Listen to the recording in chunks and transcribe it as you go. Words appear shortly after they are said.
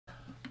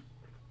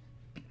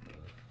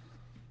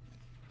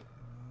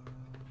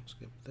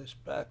Get this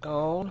back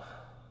on.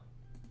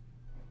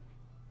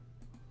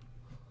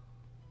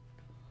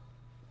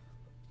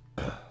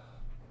 Good.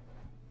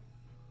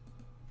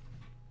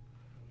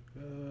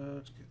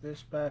 Let's get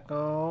this back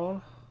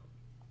on.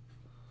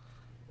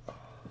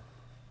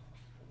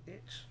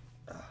 It's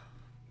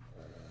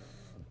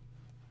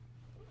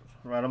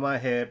right on my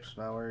hips.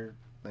 Now we're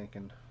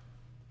thinking.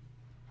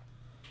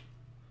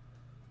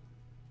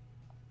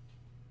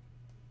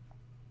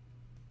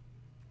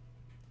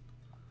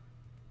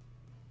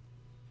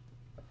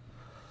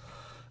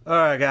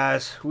 Alright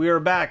guys, we are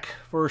back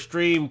for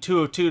stream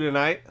 202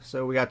 tonight.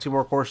 So we got two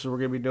more courses we're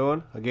going to be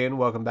doing. Again,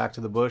 welcome back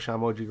to the bush.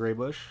 I'm OG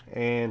Graybush.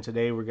 And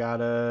today we got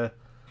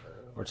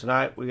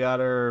tonight we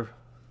got our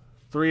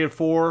 3 and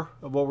 4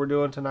 of what we're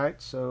doing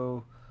tonight.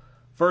 So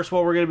first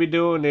what we're going to be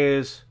doing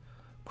is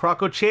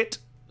Crocochit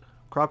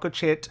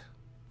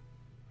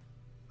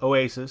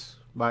Oasis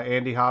by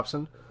Andy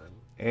Hobson.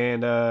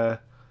 And Bad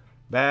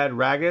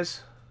Ragaz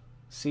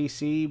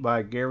CC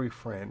by Gary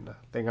Friend. I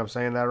think I'm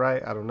saying that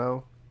right. I don't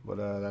know.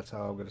 But that's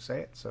how I'm going to say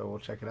it. So we'll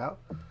check it out.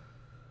 Let's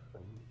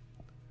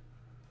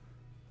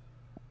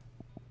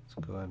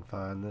go ahead and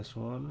find this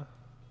one.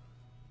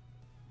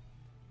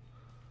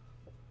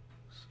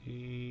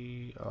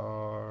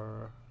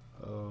 C-R-O-C-O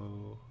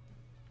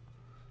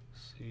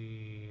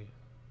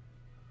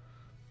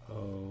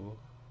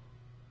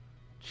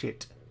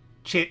Chit.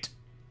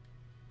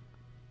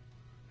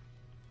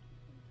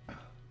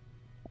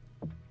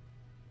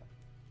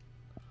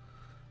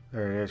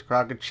 There it is.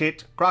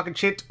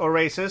 Crocochit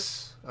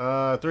Oasis.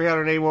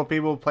 381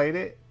 people played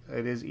it.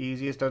 It is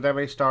easiest. Doesn't have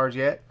any stars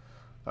yet.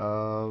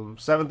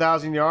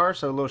 7,000 yards,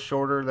 so a little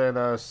shorter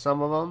than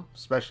some of them,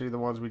 especially the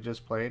ones we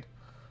just played.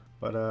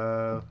 But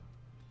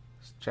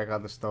let's check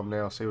out this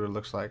thumbnail, see what it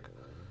looks like.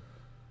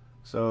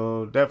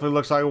 So definitely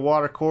looks like a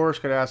water course.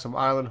 Could have some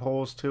island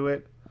holes to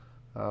it.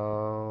 I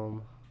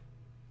don't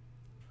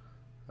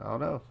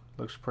know.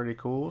 Looks pretty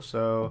cool.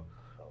 So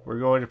we're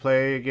going to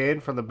play again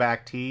from the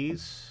back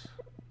tees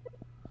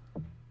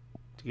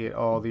to get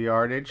all the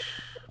yardage.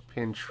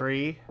 Pin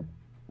tree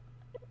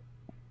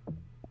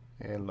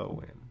and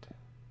low wind.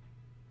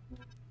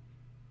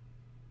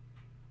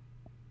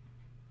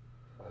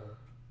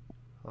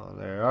 On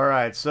there.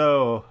 Alright,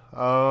 so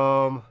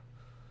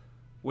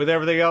with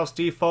everything else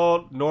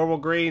default, normal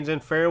greens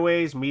and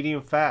fairways,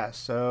 medium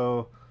fast.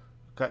 So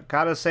kind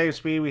of the same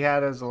speed we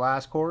had as the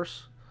last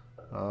course.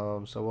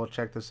 So we'll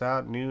check this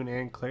out, noon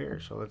and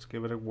clear. So let's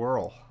give it a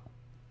whirl.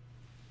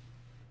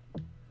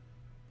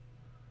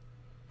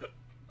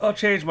 I'll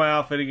change my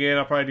outfit again.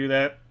 I'll probably do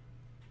that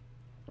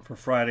for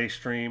Friday's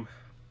stream.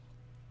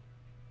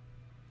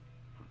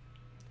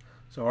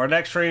 So our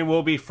next stream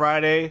will be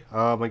Friday.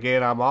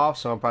 Again, I'm off,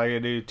 so I'm probably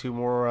going to do 2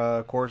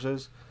 more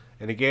courses.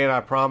 And again, I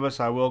promise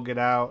I will get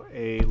out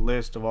a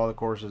list of all the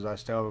courses I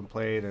still haven't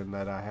played and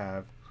that I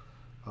have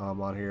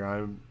on here.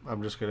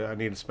 I'm just gonna. I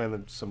need to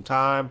spend some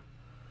time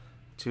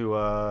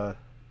to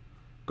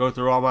go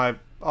through all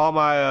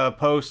my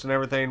posts and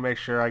everything, make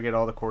sure I get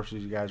all the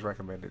courses you guys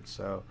recommended.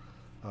 So.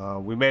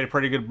 We made a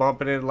pretty good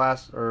bump in it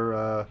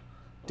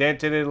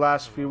dent in it the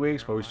last few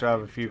weeks, but we still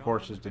have a few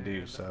courses to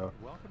do. So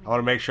I want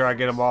to make sure I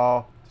get them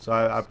all. So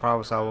I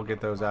promise I will get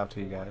those out to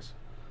you guys.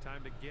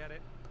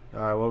 All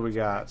right, what we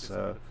got?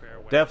 So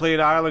definitely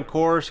an island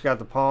course. You got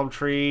the palm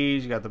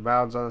trees. You got the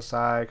mountains on the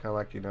side, kind of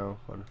like a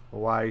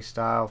Hawaii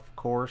style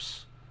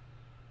course.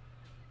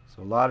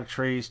 So a lot of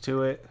trees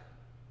to it.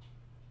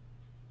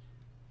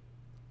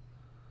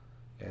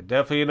 Yeah,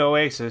 definitely an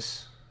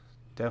oasis.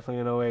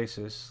 Definitely an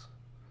oasis.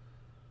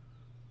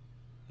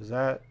 Is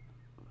that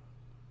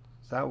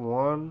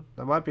one?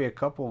 That might be a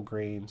couple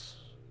greens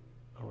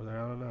over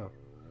there. I don't know.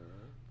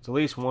 It's at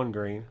least one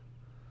green.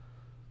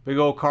 Big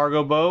old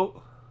cargo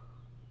boat.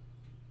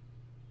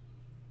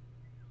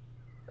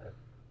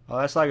 Oh,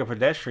 that's like a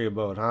pedestrian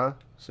boat, huh?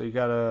 So you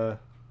gotta...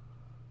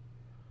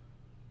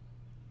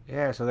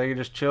 Yeah, so they can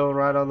just chill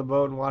right on the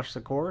boat and watch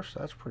the course?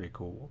 That's pretty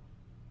cool.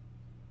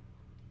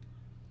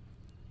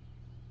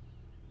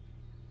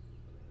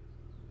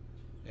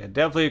 Yeah,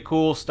 definitely a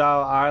cool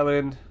style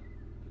island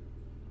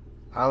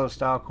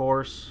style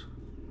course.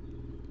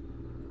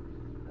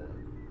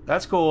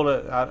 That's cool.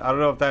 I don't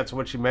know if that's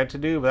what you meant to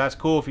do, but that's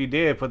cool if you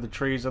did put the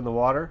trees in the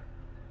water.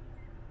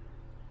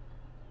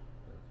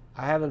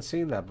 I haven't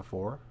seen that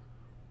before,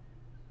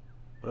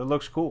 but it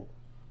looks cool.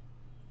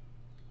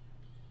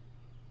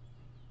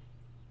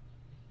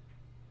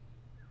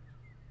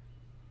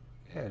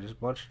 Yeah, just a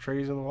bunch of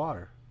trees in the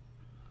water.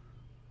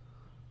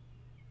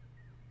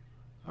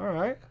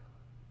 Alright.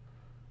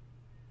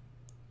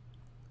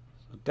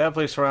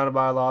 Definitely surrounded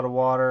by a lot of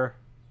water.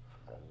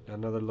 Got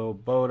another little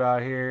boat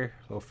out here.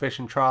 Little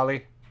fishing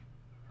trolley.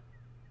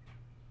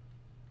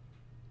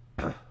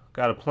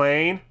 Got a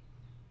plane.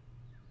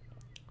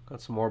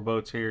 Got some more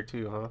boats here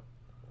too, huh?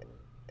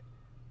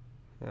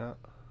 Yeah.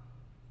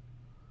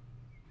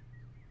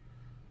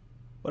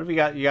 What if you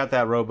got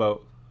that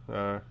rowboat?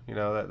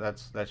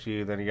 That's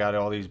you. Then you got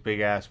all these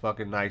big ass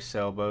fucking nice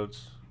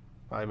sailboats.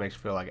 Probably makes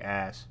you feel like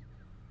ass.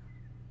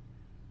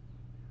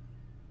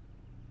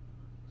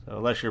 So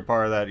unless you're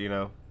part of that,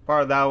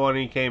 Part of that one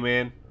he came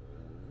in.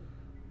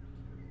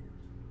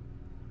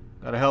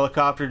 Got a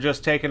helicopter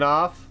just taking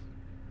off.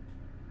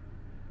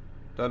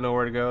 Doesn't know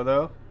where to go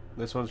though.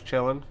 This one's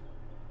chilling.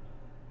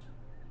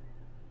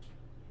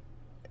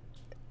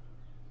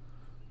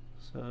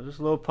 So just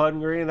a little putting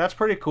green. That's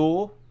pretty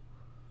cool.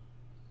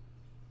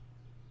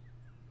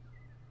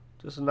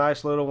 Just a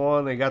nice little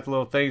one. They got the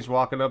little things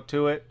walking up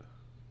to it.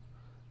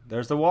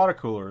 There's the water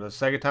cooler. That's the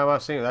second time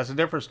I've seen it. That's a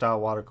different style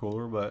water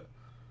cooler, but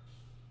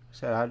I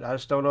said I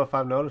just don't know if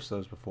I've noticed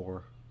those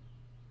before.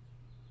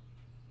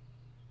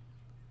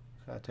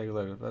 Gotta take a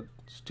look.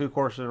 It's 2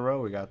 courses in a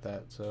row we got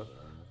that. So,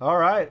 all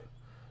right,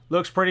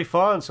 looks pretty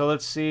fun. So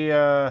let's see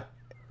what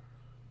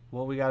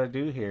we got to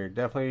do here.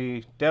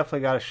 Definitely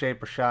got to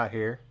shape a shot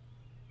here.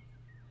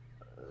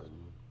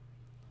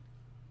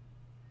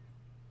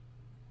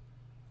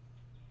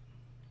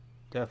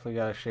 Definitely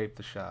got to shape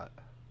the shot.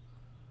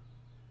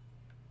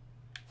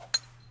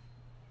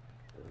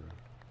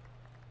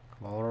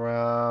 Come on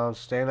around,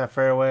 stay in that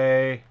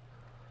fairway.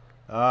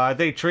 I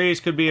think trees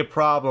could be a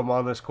problem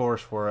on this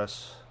course for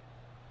us.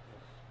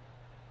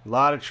 A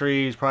lot of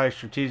trees, probably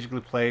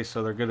strategically placed,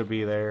 so they're going to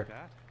be there.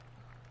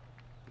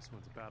 This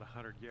one's about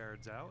 100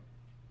 yards out.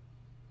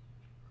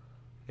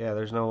 Yeah,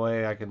 there's no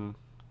way I can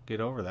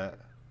get over that.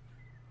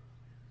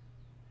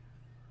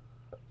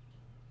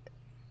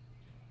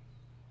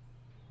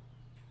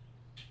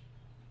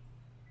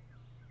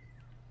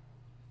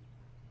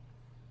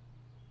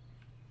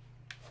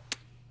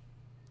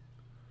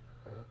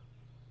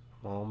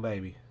 Come on,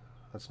 baby.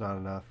 That's not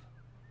enough.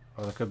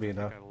 Oh, that could be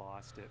enough. I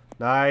lost it.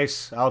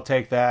 Nice. I'll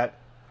take that.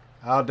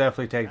 I'll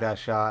definitely take that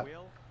shot.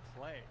 Will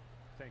play.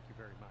 Thank you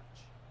very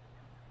much.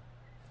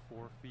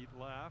 4 feet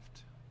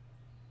left.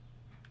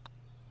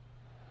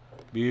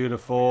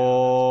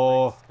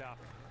 Beautiful.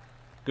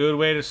 Good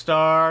way to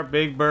start.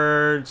 Big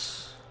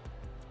birds.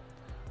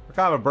 We're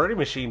kind of a birdie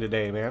machine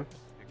today, man.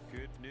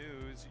 Good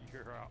news.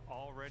 You're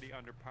already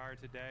under par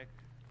today.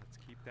 Let's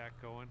keep that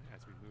going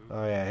as we move.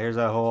 Oh, yeah. Here's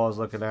that hole I was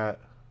looking at.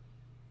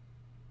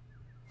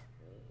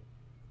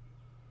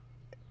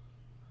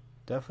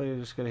 Definitely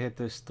just going to hit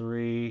this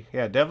 3.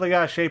 Yeah, definitely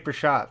got to shape your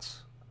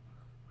shots.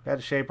 Got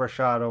to shape our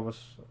shot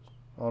almost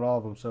on all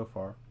of them so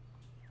far.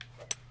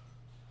 This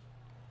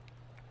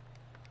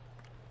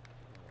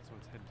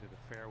one's heading to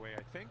the fairway,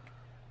 I think.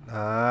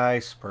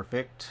 Nice.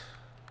 Perfect.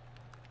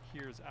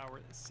 Here's our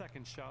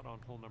second shot on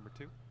hole number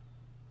 2.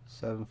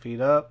 7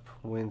 feet up.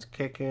 Wind's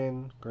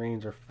kicking.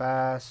 Greens are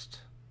fast.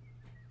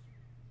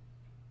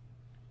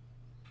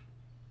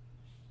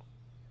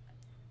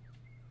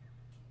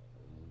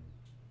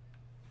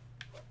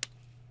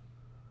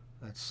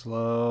 That's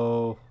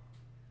slow.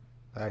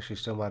 Actually,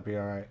 still might be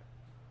all right.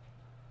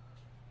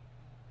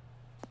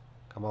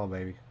 Come on,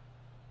 baby.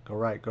 Go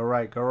right, go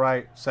right, go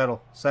right.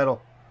 Settle,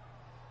 settle.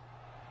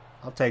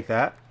 I'll take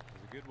that.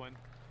 That's a good one.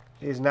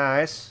 He's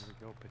nice.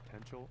 There we go,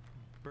 potential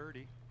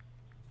birdie.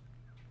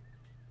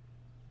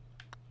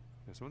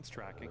 This one's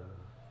tracking.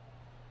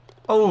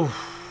 Oh.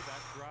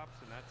 That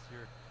drops, and that's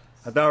your.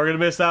 I thought we were going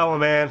to miss that one,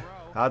 man.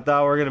 I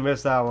thought we were going to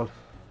miss that one.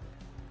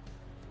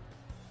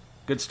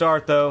 Good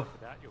start, though.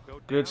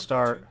 Good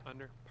start.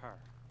 Under par.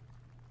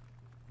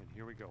 And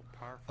here we go.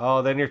 Par.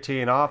 Oh, then you're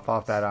teeing off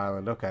that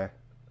island. Okay.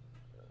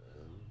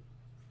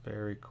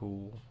 Very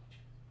cool.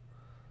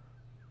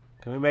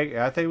 Can we make it?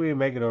 I think we can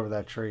make it over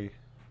that tree.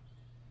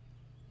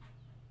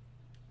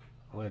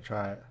 I'm going to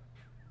try it.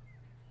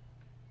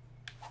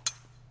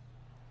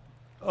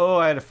 Oh,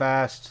 I had a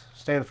fast.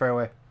 Stay in the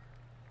fairway.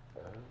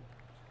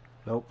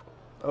 Nope.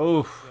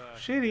 Oh,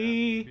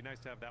 shitty. It'd be nice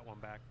to have that one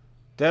back.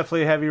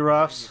 Definitely heavy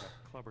roughs.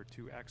 Club or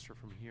 2 extra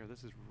from here.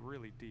 This is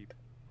really deep.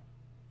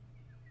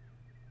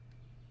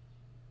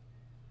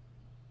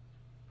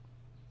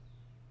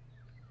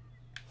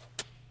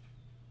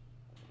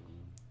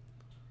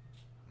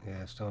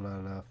 Yeah, still not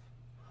enough.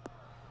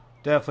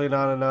 Definitely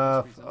not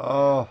enough.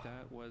 Oh.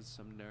 That was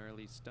some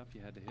gnarly stuff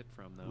you had to hit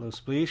from, though. Little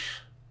spleesh.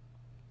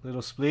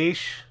 Little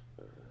spleesh.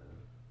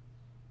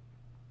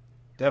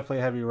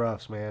 Definitely heavy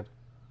roughs, man.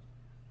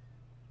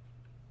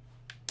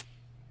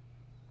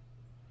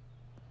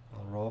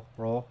 Roll,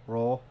 roll,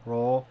 roll,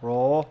 roll,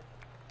 roll.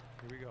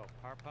 Here we go.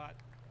 Par putt.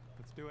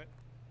 Let's do it.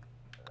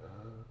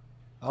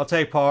 I'll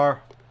take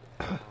par.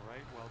 All right,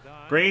 well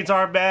done. Greens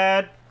aren't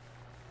bad.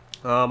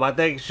 I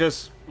think it's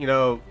just, you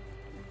know,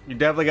 you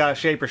definitely got to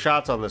shape your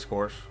shots on this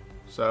course.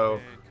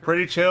 So,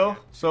 pretty chill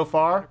so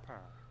far.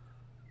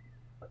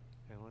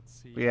 And let's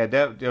see. But yeah,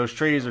 those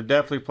trees are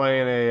definitely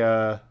playing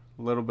a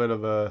little bit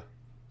of a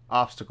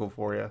obstacle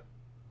for you.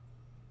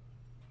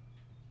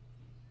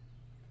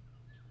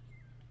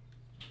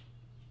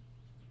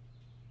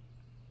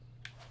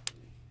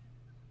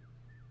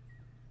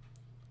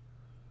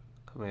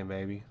 Come in,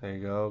 baby. There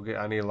you go.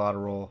 I need a lot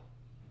of roll.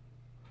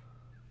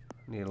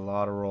 Need a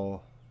lot of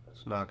roll.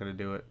 It's not going to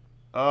do it.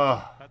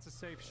 Oh. That's a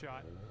safe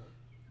shot.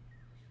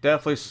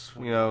 Definitely,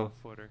 you know,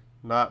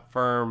 not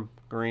firm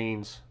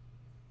greens.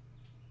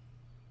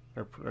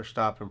 They're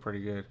stopping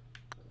pretty good.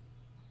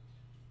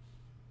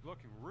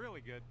 Looking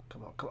really good.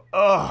 Come on, come on.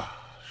 Oh.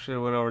 Should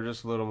have went over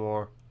just a little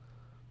more.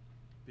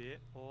 bit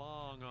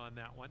long on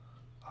that one.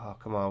 Oh,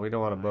 come on. We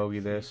don't want to 9 bogey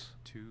feet this.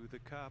 to the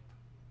cup.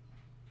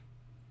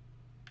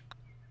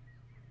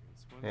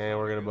 This one's And on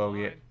we're a going to good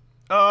bogey line. it.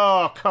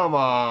 Oh, come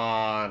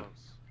on. Close.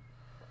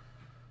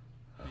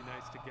 Be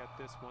nice to get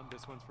this one.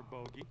 This one's for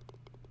bogey.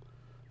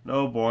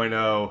 No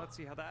bueno. Let's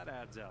see how that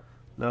adds up.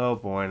 No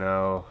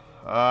bueno.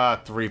 Ah,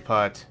 3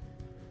 putt.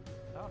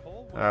 That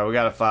hole All right, we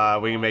got a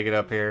 5. We can make it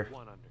up here.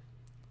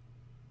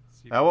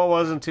 That one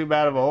wasn't too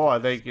bad of a hole. I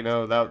think, you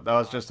know, that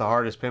was just the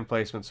hardest pin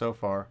placement so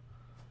far.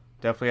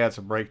 Definitely had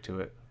some break to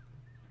it.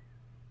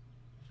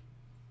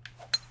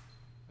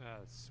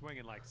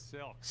 Swinging like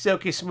silk.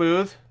 Silky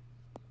smooth.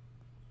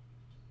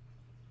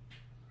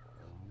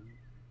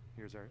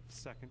 Here's our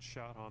second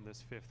shot on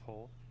this 5th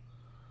hole.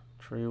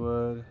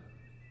 Treewood.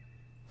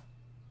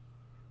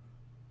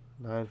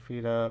 9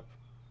 feet up.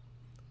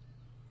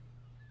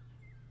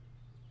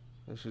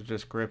 This is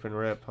just grip and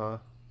rip, huh?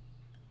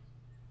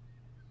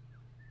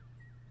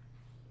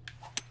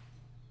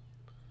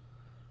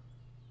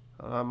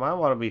 I might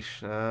want to be... it's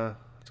going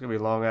to be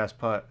a long-ass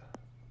putt.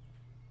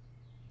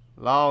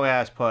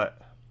 Long-ass putt.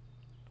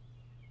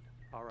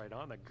 All right,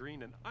 on the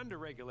green and under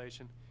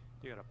regulation,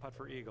 you got a putt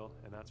for eagle,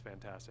 and that's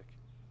fantastic.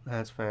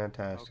 That's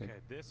fantastic. Okay,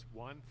 this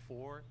one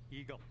for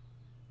eagle.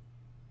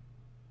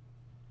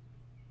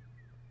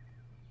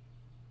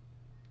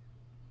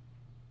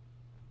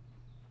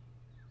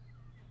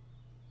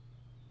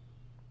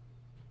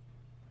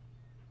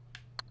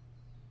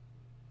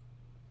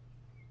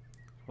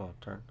 Come on,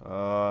 turn.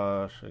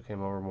 Oh, should have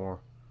came over more.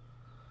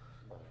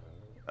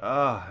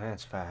 Oh,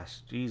 that's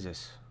fast.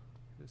 Jesus.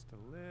 Just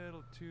a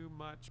little too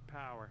much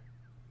power.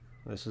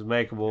 This is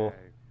makeable.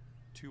 Okay,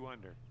 2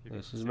 under.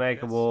 This is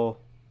makeable.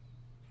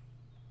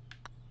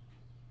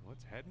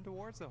 It's heading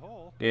towards the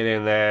hole. Get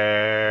in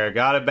there.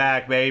 Got it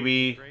back,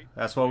 baby.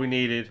 That's what we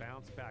needed.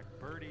 Bounce back,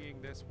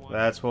 birdieing this one.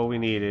 That's what we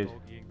needed.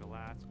 Bogeying the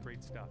last.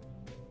 Great stuff.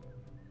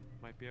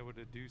 Might be able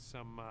to do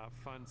some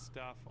fun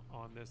stuff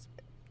on this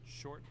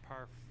short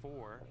par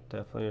 4.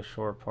 Definitely a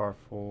short par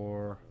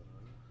 4.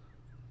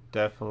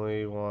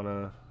 Definitely want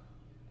to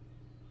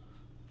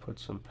put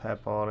some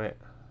pep on it.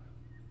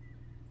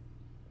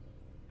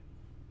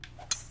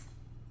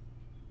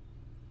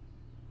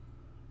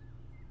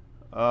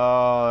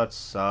 Oh, that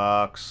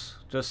sucks.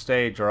 Just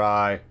stay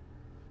dry.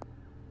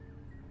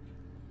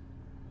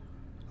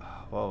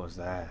 Oh, what was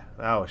that?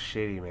 That was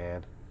shitty,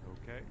 man.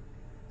 Okay.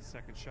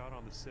 Second shot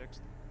on the 6th.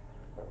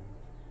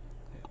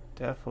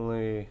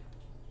 Definitely.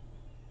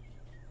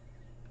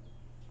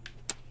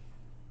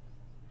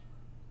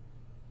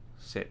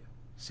 Sit,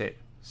 sit,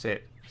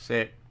 sit,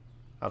 sit.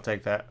 I'll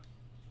take that.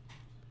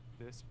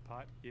 This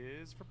putt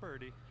is for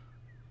birdie.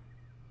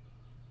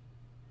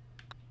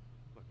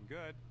 Looking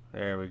good.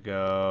 There we Show us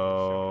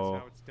go.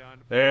 how it's done.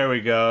 There we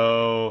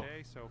go.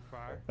 Okay, so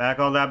far. Back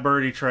on that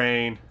birdie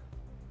train.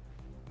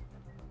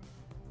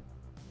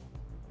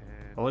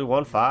 And Only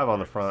 1-5 on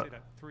the front. sit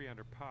at 3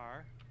 under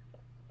par.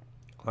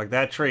 Like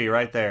that tree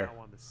right there.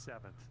 Now on the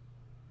 7th.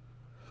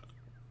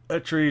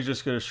 That tree's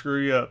just going to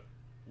screw you up.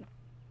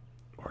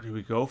 Where do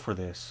we go for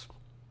this?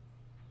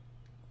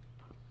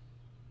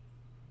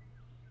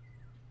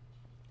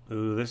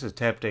 Ooh, this is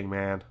tempting,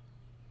 man.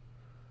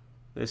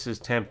 This is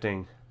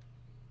tempting.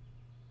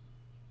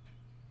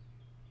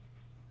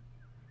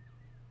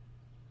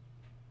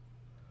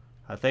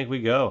 I think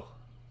we go.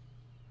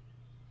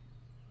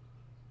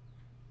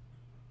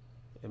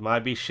 It might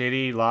be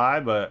shitty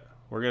lie, but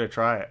we're going to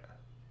try it.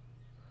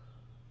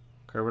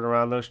 Curving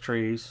around those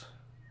trees.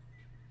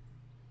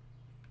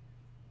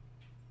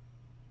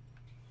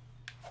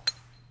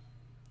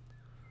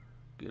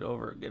 Get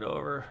over, get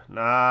over.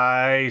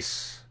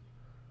 Nice.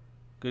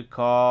 Good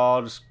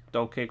call. Just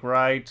don't kick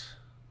right.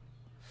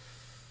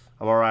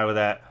 I'm alright with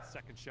that.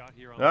 Second shot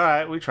here on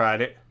Alright, we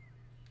tried it.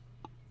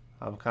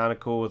 I'm kind of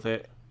cool with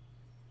it.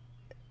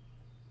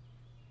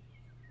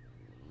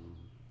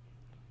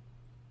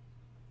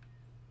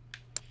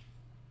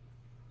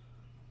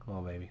 Come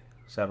on, baby.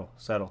 Settle,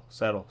 settle,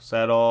 settle,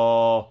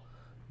 settle.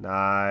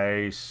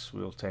 Nice.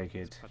 We'll take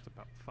it. That's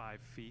about 5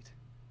 feet.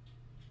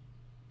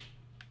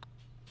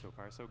 So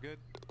far, so good.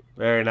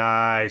 Very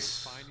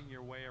nice. Finding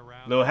your way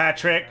around. Little hat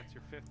trick. That's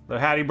your 5th.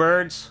 Little Hattie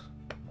Birds.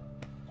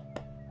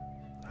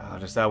 Oh,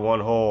 just that one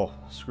hole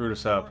screwed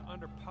us up. 4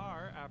 under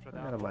par after that.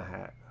 Out of my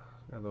hat.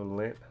 Got a little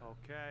lint.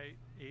 Okay,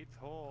 8th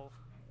hole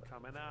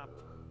coming up.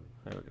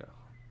 There we go.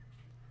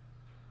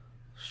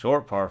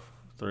 Short par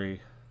 3.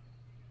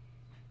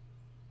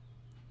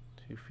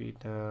 2 feet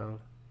down.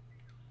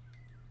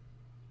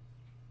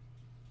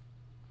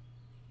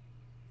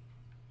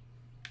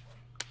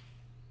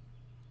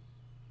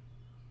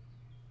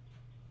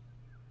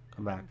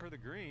 Come back. For the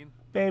green.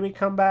 Baby,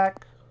 come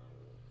back.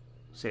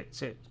 Sit,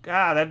 sit.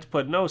 God, that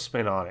put no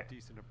spin on it.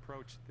 Decent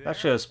approach there. That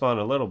should have spun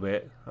a little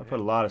bit. I put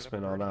a lot of Get up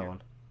spin on bird that here.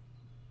 one.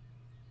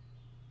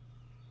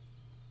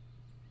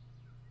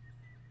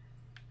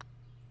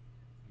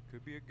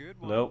 Could be a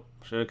good one. Nope.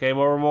 Should have came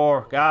over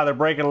more. God, they're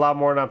breaking a lot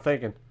more than I'm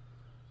thinking.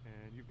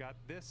 And you've got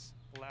this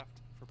left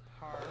for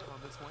par on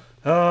this one.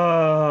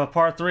 Oh,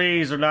 par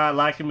 3s are not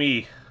liking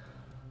me.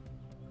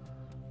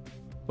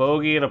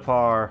 bogey and a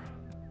par.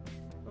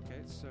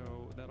 Okay, so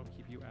that'll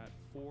keep you at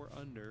 4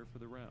 under for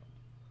the round.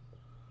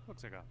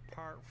 Looks like a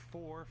par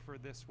 4 for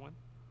this one.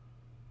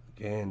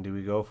 Again, do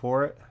we go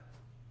for it?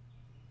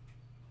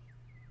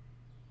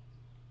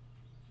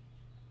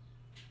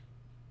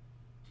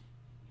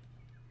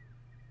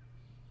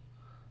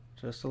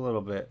 Just a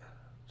little bit.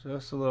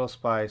 Just a little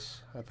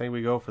spice. I think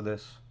we go for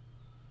this.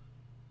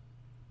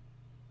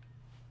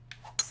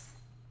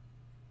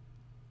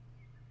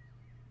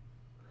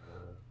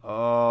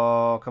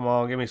 Oh, come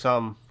on. Give me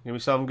something. Give me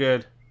something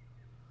good.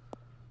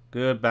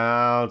 Good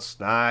bounce.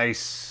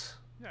 Nice.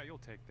 Yeah, you'll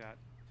take that.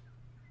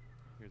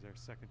 Here's our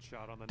second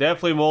shot on the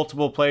Definitely ninth.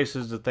 multiple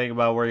places to think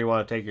about where you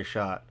want to take your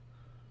shot.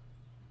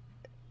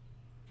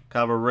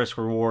 Kind of a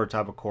risk-reward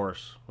type of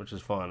course, which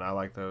is fun. I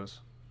like those.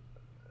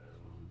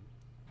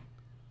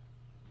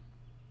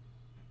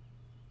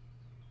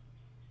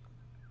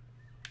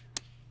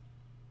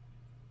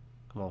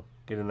 Come on.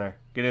 Get in there.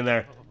 Get in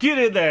there. Get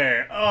in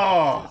there.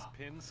 Oh. Just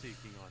pin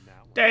seeking on that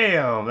one.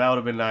 Damn. That would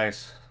have been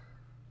nice.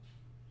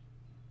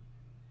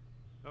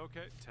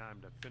 Okay, time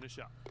to finish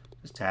up.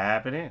 Just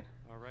tap it in.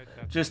 All right,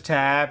 that's Just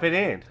tap it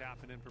in.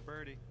 tapping in for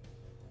birdie.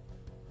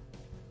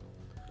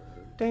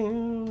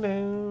 Ding,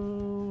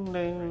 ding,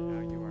 Right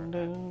now you are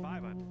ding, at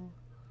 5 under. ding.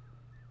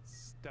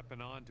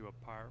 Stepping on to a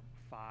par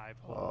 5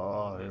 hole.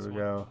 Oh, on here this we one.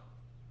 go.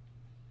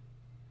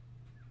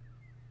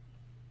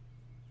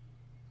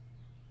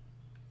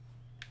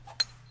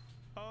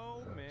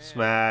 Oh man.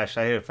 Smash.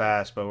 I hit it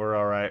fast, but we're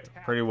all right.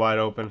 Pretty wide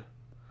open.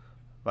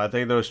 But I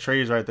think those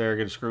trees right there are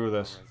going to screw with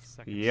us. All right,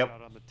 second Yep.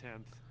 shot on the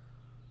 10th.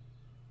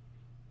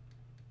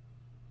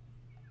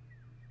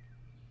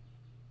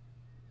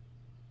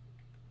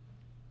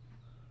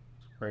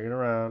 Bring it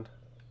around.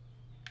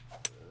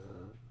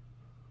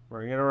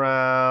 Bring it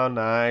around.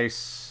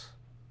 Nice.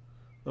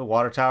 The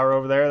water tower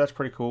over there. That's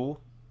pretty cool.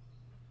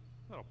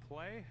 Little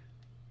play.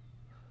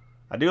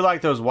 I do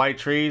like those white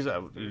trees.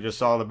 You just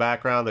saw in the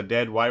background, the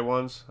dead white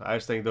ones. I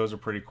just think those are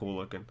pretty cool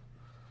looking.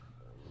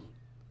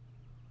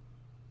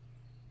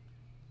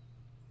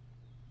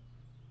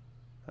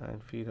 9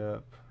 feet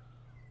up.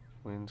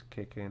 Wind's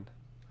kicking.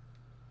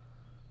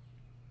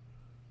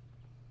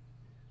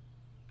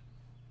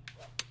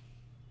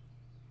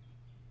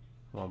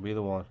 Come on, be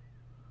the one.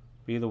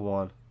 Be the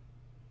one.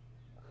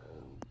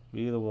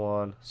 Be the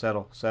one.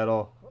 Settle.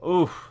 Settle.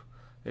 Oof.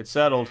 It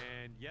settled.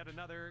 And yet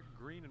another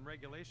green in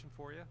regulation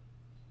for you.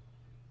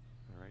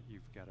 All right,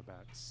 you've got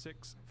about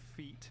 6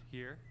 feet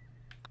here.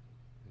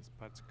 This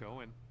putt's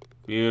going.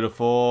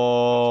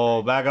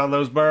 Beautiful. Back on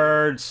those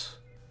birds.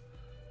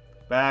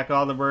 Back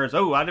on the birds.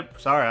 Oh,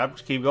 sorry, I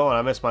just keep going.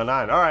 I missed my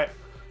 9. All right.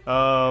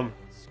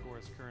 Score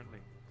is currently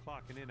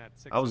clocking in at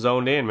 6. I was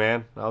zoned in,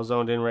 man. I was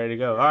zoned in, ready to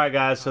go. All right,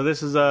 guys. So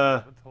this is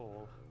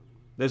hole.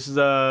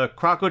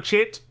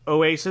 Crocochit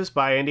Oasis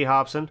by Andy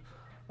Hobson.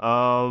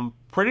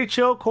 Pretty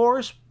chill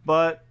course,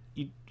 but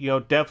you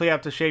know, definitely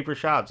have to shape your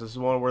shots. This is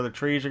one where the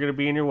trees are going to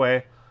be in your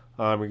way.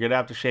 You're going to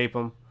have to shape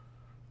them.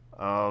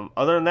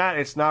 Other than that,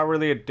 it's not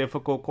really a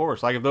difficult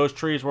course. Like if those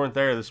trees weren't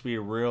there, this would be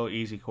a real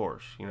easy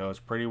course. You know, it's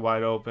pretty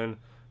wide open.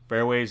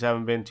 Fairways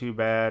haven't been too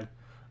bad.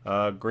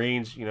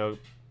 Greens, you know,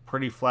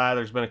 pretty flat.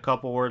 There's been a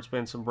couple where it's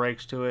been some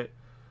breaks to it.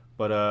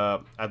 But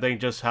I think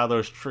just how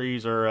those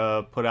trees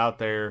are put out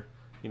there,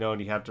 you know,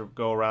 and you have to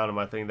go around them,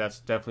 I think that's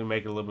definitely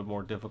making it a little bit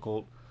more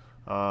difficult.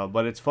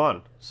 But it's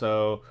fun.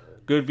 So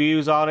good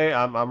views on it.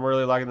 I'm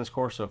really liking this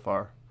course so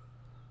far.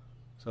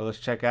 So let's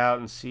check out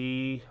and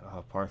see.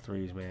 Oh, par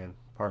 3s, man.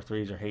 Par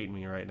 3s are hating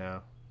me right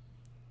now.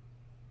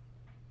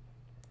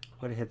 I'm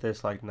going to hit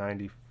this like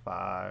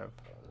 95.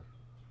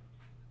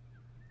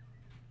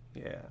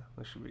 Yeah,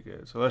 this should be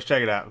good. So let's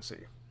check it out and see.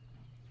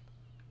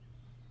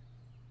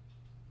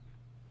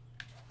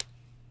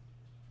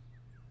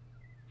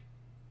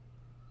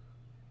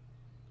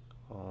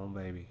 Oh,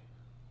 baby.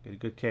 Get a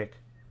good kick.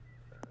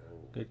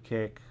 Good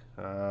kick.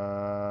 It's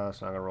not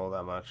going to roll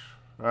that much.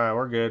 All right,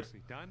 we're good.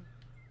 Done.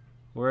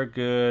 We're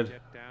good.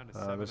 Get down to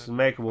 7 This is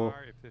under makeable.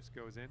 par if this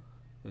goes in.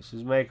 This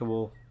is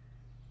makeable.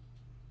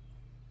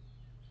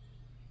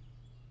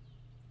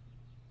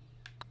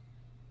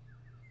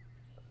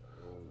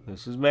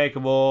 This is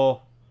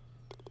makeable.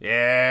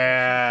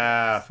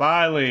 Yeah,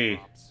 finally.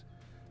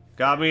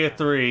 Got me a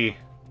 3.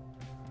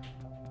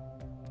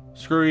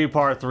 Screw you,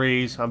 par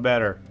 3s. I'm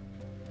better.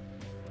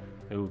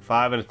 Ooh,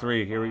 5 and a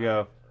 3. Here we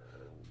go.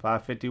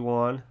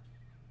 551.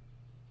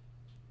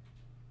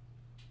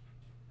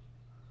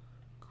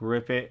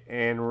 Grip it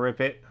and rip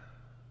it.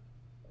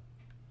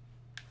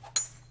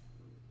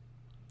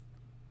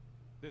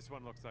 This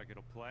one looks like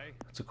it'll play.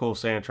 It's a cool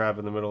sand trap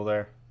in the middle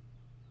there.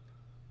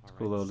 All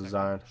Cool little second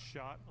design.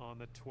 Shot on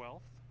the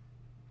 12th.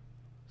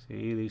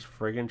 See these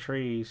friggin'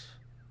 trees.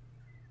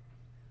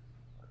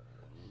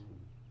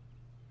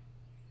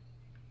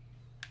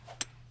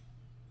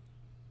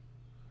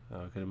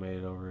 Oh, I could have made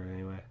it over it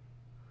anyway.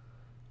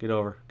 Get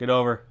over. Get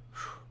over.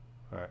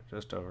 Alright,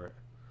 just over it.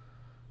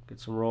 Get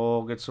some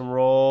roll. Get some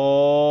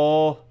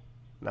roll.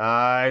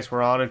 Nice.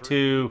 We're on a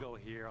 2. Eagle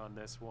here on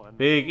this one.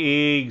 Big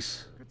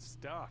Eags. Good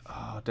stuff.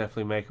 Oh,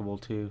 definitely makeable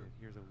too. And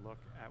here's a look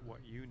at what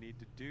you need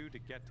to do to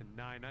get to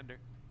 9 under.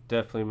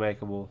 Definitely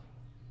makeable.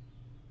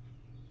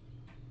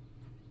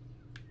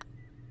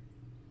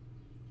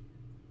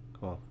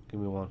 Come on, give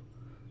me one.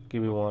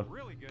 Give me one.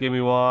 Really good. Give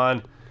me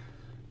one.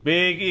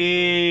 Big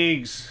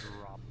Eags.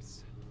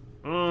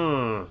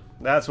 Drops.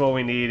 That's what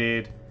we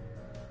needed.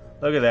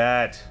 Look at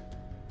that.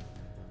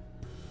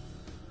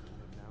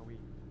 And now we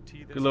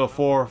tee this Good little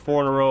one up.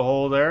 four in a row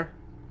hole there.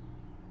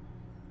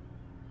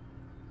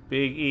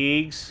 Big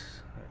Eags.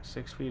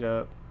 6 feet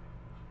up.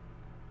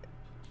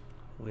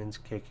 Wind's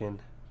kicking.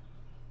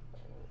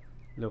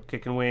 Little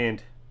kicking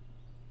wind.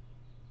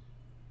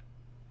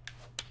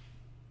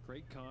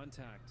 Great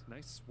contact.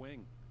 Nice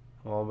swing.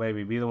 Oh,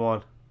 baby, be the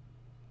one.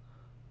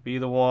 Be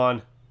the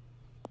one.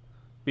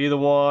 Be the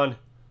one.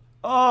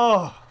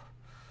 Oh!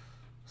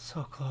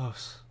 So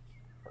close.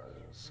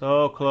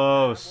 So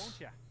close. Won't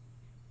ya?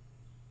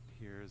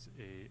 Here's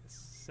a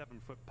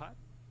 7-foot putt.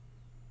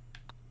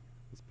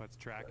 This putt's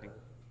tracking.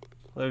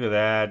 Look at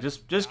that.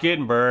 Just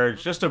getting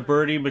birds. Just a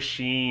birdie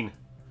machine.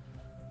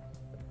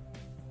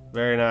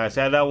 Very nice.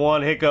 Had that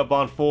one hiccup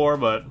on 4,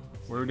 but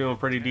we were doing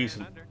pretty 10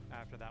 decent. under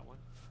after that one.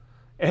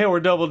 And we're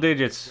double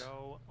digits.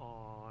 Go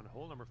on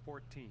hole number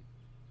 14.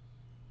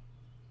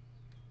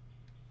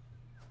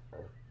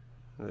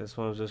 This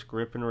one's just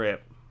grip and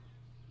rip.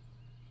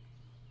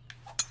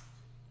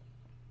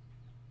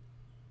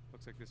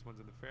 Looks like this one's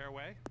in the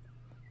fairway.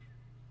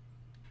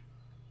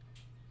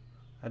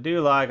 I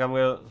do like,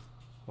 hold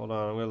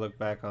on, I'm gonna look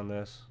back on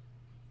this.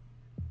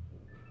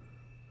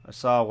 I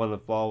saw when the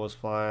ball was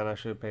flying. I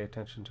should pay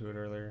attention to it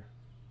earlier.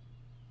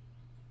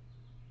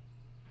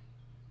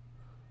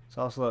 It's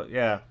also,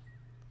 yeah.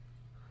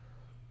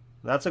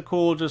 That's a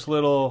cool, just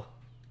little,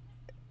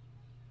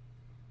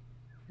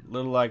 you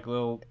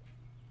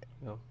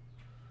know,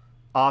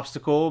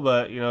 obstacle,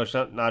 but you know, it's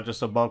not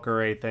just a bunker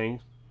or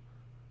anything.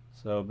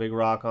 So big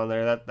rock on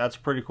there. That's a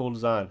pretty cool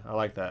design. I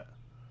like that.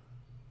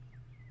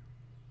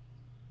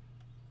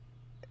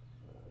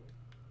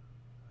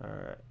 All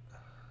right,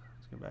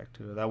 let's get back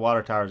to it. That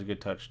water tower is a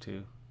good touch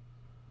too.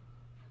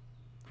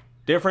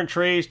 Different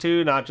trees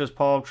too, not just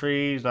palm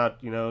trees, not,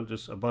 you know,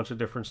 just a bunch of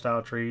different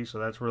style trees. So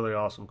that's really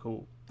awesome,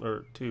 cool.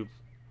 Or too.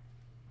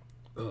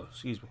 Oh,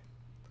 excuse me.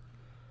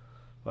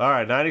 All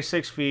right,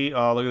 96 feet.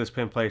 Oh, look at this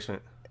pin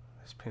placement.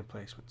 This pin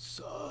placement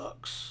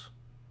sucks.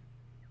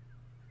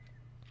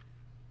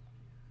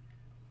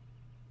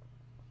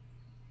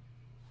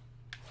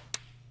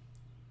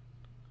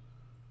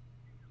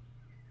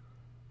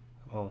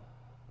 Oh.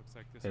 Looks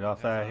like this Get one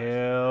off has that eyes for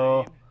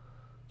hill. green.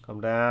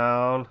 Come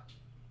down.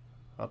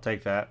 I'll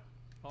take that.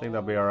 I think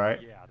that'll be all right.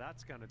 Yeah,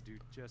 that's gonna do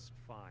just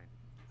fine.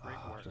 Great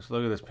Oh, work. just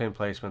look at this pin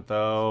placement, This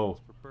though. one's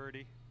for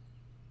birdie.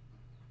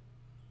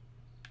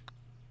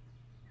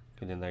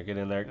 Get in there, get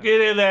in there,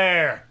 get in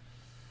there!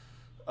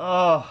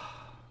 Oh,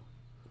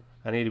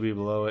 I need to be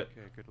below it.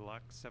 Okay, good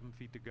luck. 7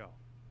 feet to go.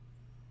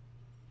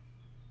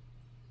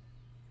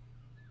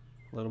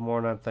 A little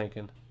more than I'm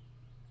thinking.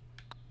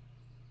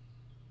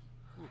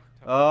 Ooh,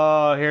 tough.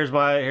 Oh, here's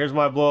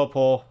my blow up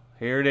hole.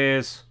 Here it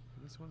is.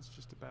 This one's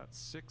just about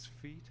 6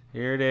 feet.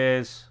 Here it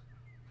is.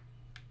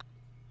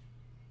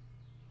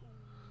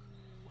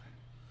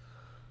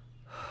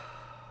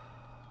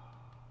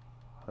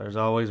 There's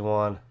always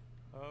one.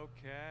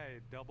 Okay,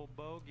 double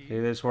bogey. See,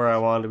 this is where I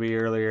wanted to be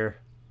earlier.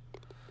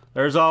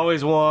 There's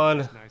always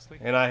one, Nicely.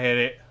 and I hit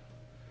it.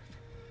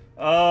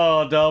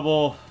 Oh,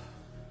 double.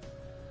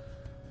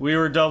 We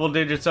were double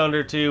digits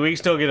under too. We can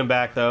still get him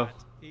back though.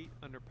 That's 8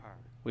 under par.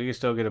 We can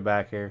still get it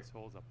back here. This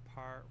hole's a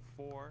par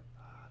 4.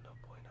 No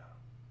bueno.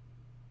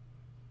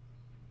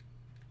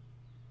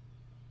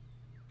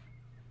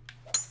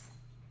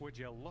 Would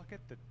you look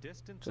at the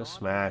distance? Just on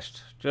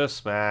smashed. Just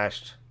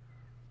smashed.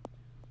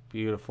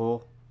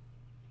 Beautiful.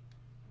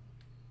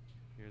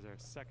 Here's our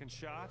second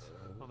shot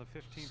on the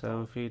 15th.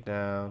 7 feet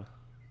down.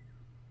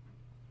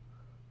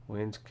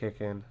 Wind's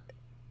kicking.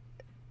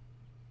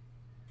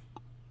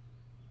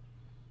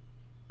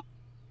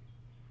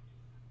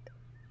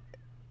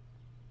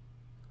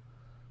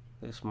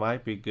 This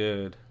might be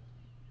good.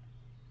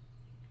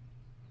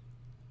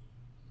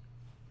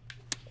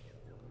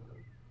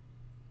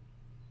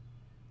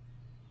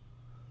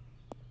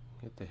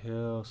 Hit the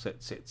hill.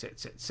 Sit, sit, sit,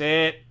 sit,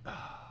 sit.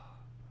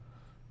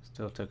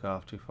 Still took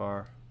off too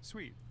far.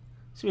 Sweet.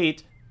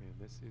 Sweet. And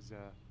this is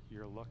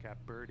your look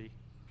at birdie.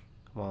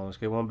 Come on, let's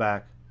get one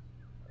back.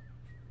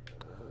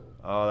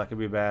 Oh, that could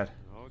be bad.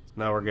 Oh, it's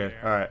No, we're good.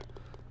 there. All right.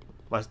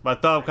 My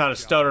thumb kind of Nice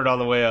stuttered job. on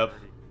the way up.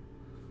 Birdie.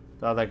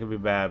 Thought that could be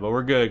bad, but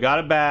we're good. Got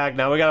it back.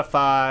 Now we got a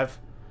 5.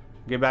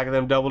 Get back to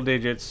them double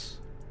digits.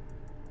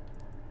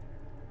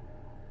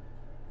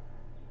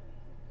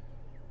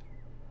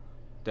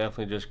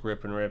 Definitely just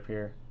grip and rip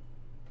here.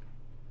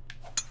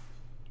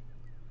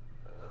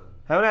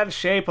 Haven't had to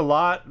shape a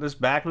lot this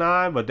back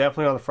 9, but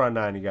definitely on the front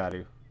 9 you got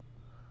to.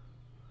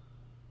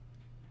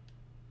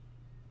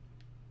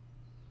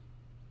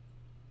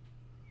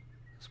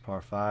 This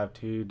par 5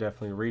 too,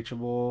 definitely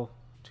reachable.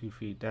 2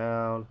 feet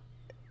down.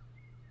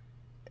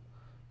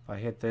 If I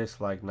hit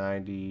this like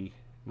 90,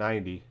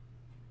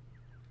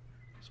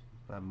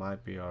 That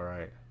might be all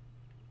right.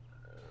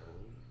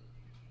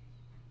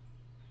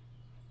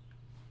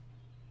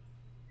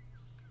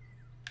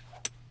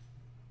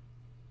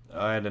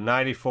 I had a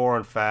 94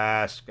 and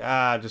fast.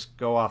 Just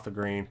go off the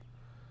green.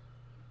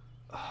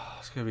 Oh,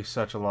 it's going to be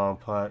such a long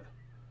putt.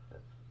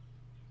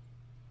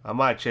 I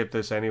might chip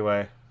this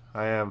anyway.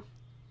 I am.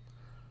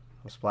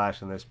 I'm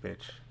splashing this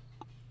bitch.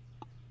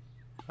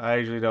 I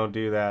usually don't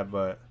do that,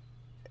 but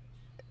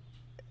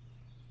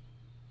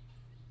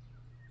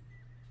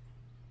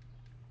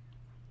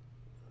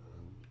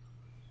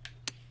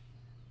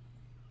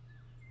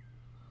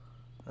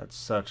that's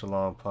such a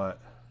long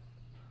putt.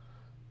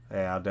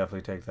 Yeah, I'll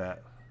definitely take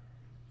that.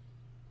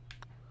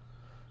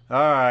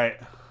 Alright.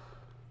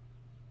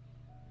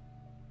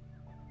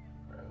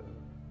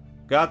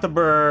 Got the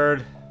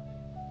bird.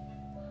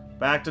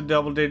 Back to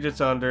double digits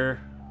under.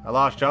 I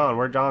lost John.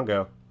 Where'd John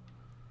go?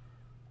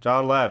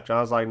 John left.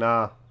 John's like,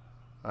 nah,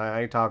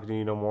 I ain't talking to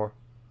you no more.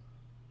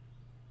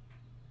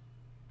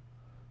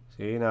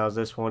 See, now is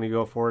this one you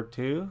go for it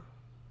too?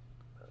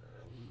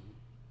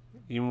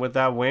 Even with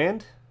that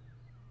wind?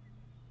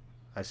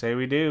 I say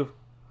we do.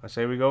 I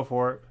say we go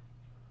for it.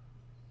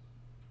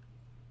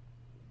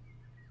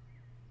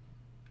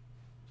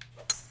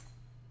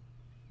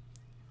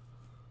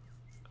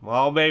 Come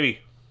on, baby.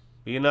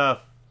 Be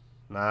enough.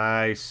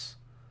 Nice.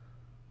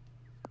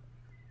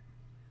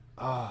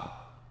 Oh.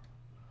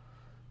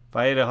 If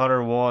I hit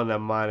 101, that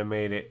might have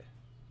made it.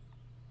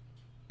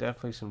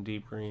 Definitely some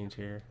deep greens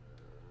here.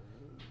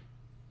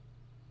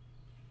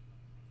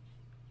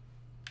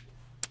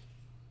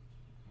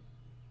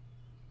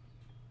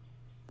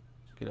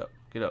 Get up,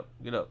 get up,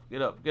 get up,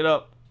 get up, get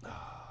up.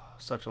 Oh,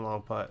 such a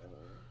long putt.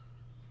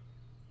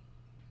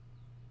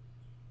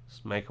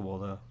 It's makeable,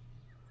 though.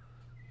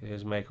 It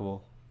is makeable.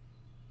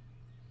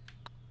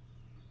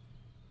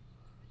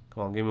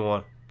 Come on, give me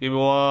one. Give me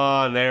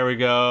one. There we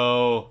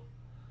go.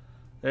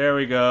 There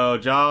we go.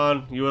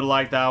 John, you would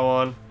like that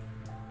one.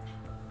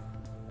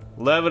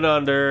 11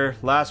 under.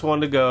 Last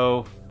one to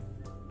go.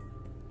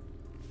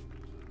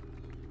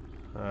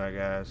 Alright,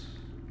 guys.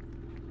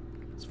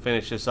 Let's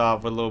finish this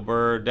off with a little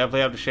bird.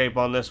 Definitely have to shape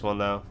on this one,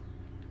 though.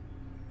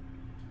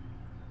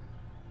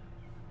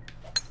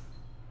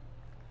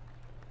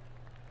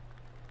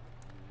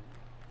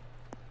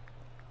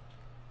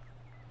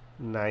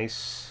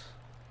 Nice.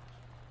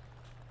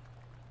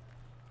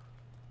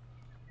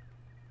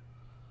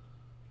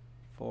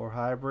 Four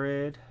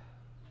hybrid.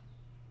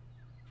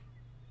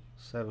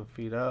 7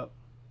 feet up.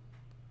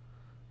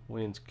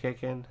 Wind's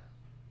kicking.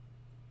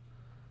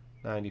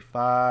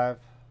 95.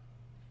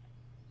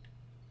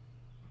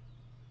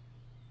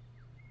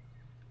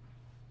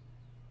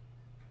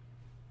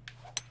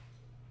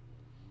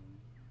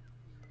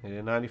 Hit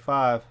a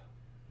 95.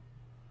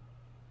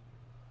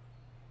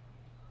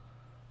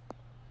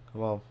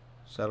 Come on.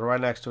 Settle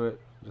right next to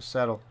it. Just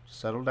settle. Just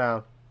settle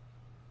down.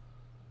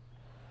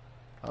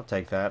 I'll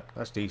take that.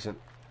 That's decent.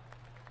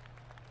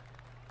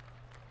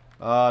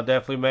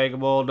 Definitely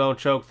makeable. Don't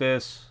choke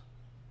this.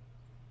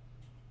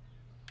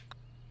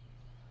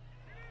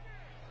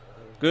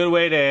 Good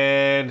way to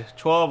end.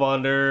 12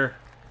 under.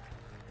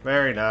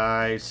 Very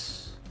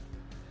nice.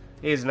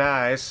 He's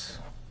nice.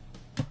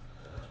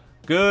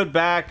 Good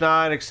back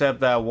nine except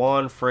that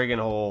one friggin'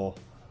 hole.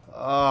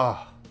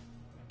 Oh.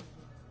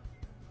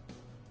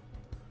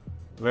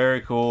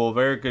 Very cool.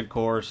 Very good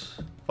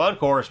course. Fun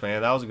course,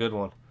 man. That was a good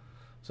one.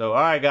 So,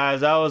 alright,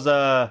 guys. That was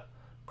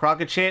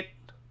Crocochit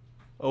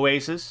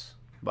Oasis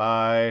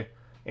by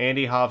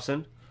Andy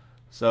Hobson.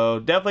 So,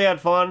 definitely had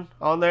fun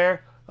on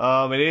there.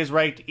 It is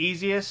ranked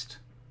easiest.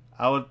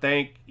 I would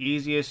think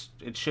easiest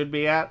it should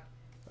be at.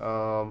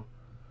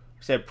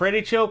 Said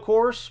pretty chill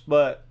course,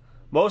 but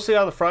mostly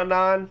on the front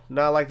nine,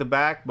 not like the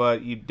back,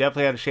 but you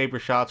definitely had to shape your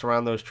shots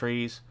around those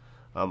trees.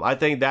 I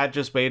think that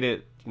just made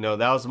it, that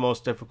was the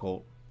most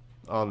difficult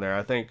on there.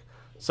 I think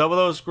some of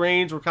those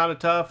greens were kind of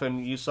tough,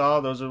 and you saw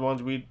those are the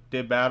ones we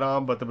did bad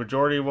on, but the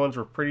majority of ones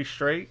were pretty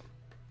straight.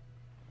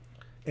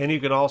 And you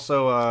can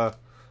also,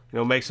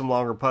 make some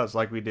longer putts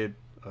like we did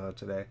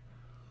today.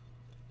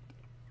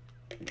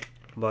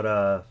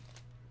 But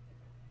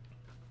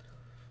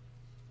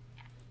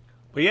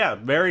yeah,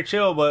 very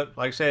chill. But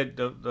like I said,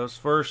 those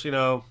first,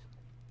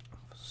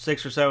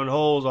 6 or 7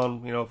 holes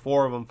on,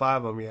 4 of them,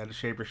 5 of them, you had to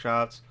shape your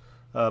shots.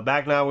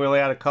 Back now we only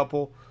had a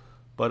couple,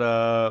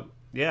 but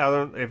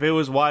yeah, if it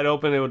was wide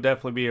open, it would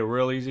definitely be a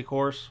real easy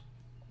course.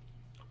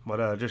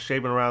 But just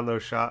shaping around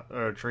those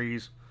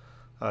trees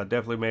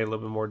definitely made it a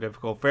little bit more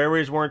difficult.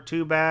 Fairways weren't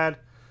too bad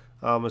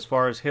as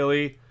far as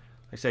hilly.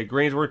 Like I said,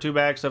 greens weren't too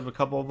bad except a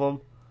couple of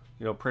them,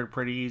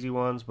 pretty easy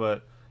ones.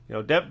 But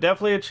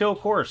definitely a chill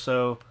course.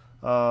 So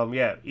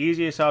yeah,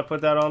 easiest I'd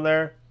put that on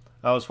there.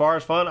 As far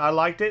as fun, I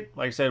liked it.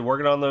 Like I said,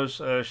 working on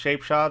those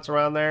shape shots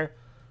around there.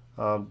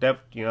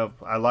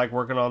 I like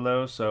working on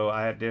those, so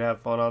I did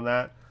have fun on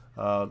that.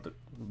 The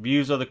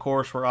views of the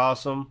course were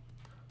awesome.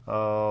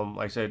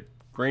 Like I said,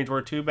 greens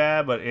weren't too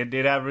bad, but it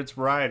did have its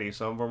variety.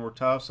 Some of them were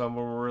tough, some of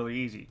them were really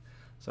easy.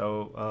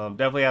 So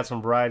definitely had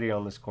some variety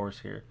on this course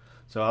here.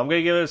 So I'm going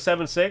to give it a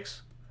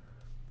 7.6.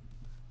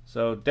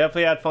 So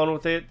definitely had fun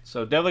with it.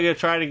 So definitely gonna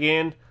try it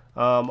again.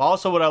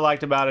 Also, what I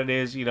liked about it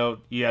is, you know,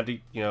 you had to,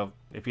 you know,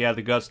 if you had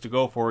the guts to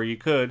go for it, you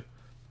could,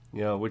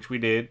 you know, which we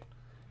did.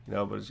 You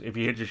know, but if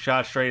you hit your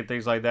shot straight and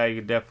things like that, you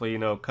could definitely, you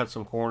know, cut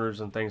some corners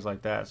and things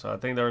like that. So I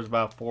think there was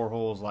about 4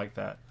 holes like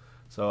that.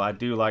 So I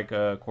do like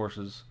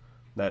courses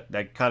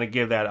that kind of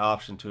give that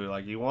option to it.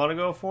 Like, you want to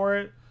go for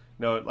it.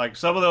 You know, like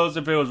some of those,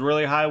 if it was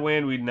really high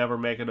wind, we'd never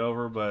make it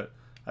over. But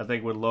I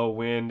think with low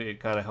wind,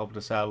 it kind of helped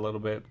us out a little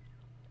bit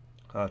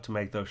to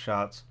make those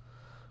shots.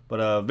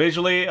 But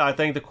visually, I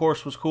think the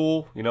course was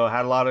cool. You know, it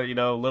had a lot of, you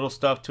know, little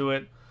stuff to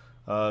it,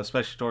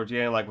 especially towards the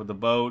end, like with the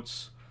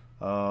boats.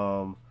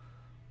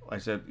 Like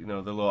I said, you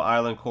know, the little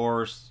island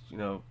course, you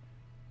know,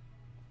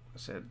 I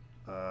said,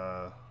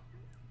 I'm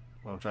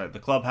trying the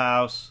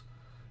clubhouse,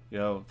 you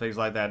know, things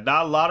like that.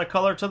 Not a lot of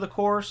color to the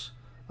course.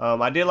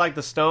 I did like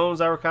the stones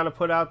that were kind of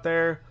put out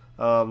there.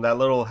 That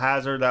little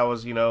hazard that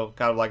was, you know,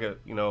 kind of like a,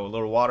 you know, a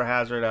little water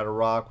hazard at a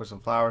rock with some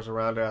flowers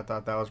around it. I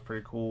thought that was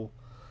pretty cool.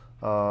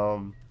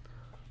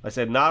 I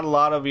said not a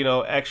lot of, you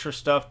know, extra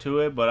stuff to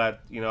it, but I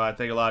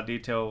think a lot of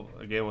detail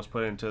again was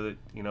put into the,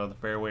 you know, the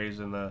fairways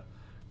and the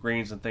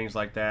greens and things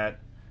like that.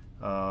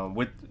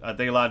 With I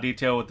think a lot of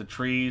detail with the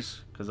trees,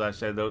 because I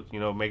said those,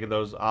 you know, making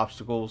those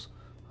obstacles.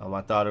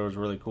 I thought it was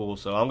really cool,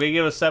 so I'm gonna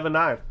give it a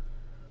 7.9.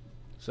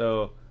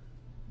 So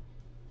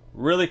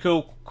really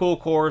cool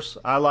course.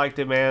 I liked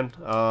it, man.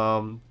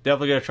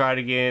 Definitely gonna try it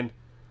again.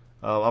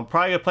 I'm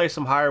probably gonna play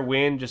some higher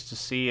wind just to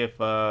see if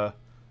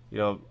you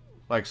know,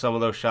 like some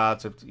of those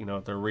shots, if you know,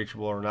 if they're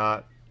reachable or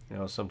not. You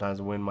know, sometimes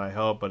the wind might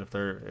help, but if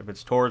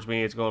it's towards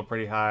me, it's going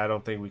pretty high. I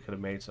don't think we could have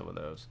made some of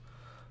those.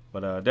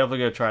 But definitely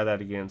gonna try that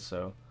again.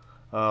 So,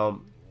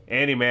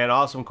 Andy, man,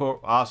 awesome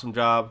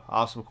job,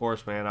 awesome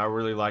course, man. I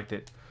really liked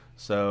it.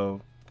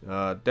 So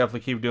definitely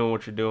keep doing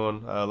what you're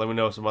doing. Let me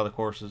know some other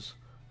courses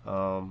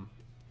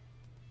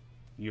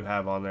you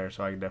have on there,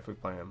 so I can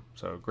definitely play them.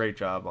 So great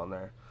job on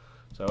there.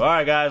 So all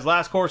right, guys,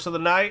 last course of the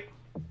night.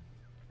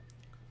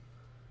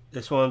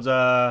 This one's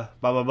by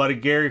my buddy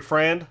Gary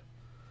Friend.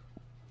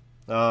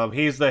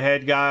 He's the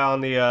head guy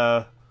on the.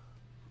 I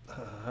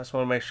just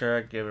want to make sure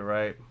I get it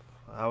right.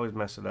 I always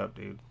mess it up,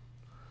 dude.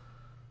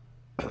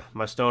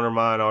 My stoner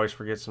mind always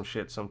forgets some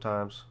shit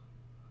sometimes.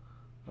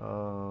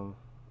 Come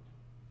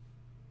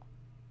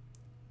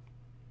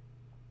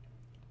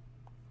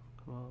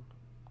on.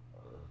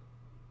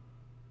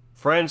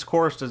 Friends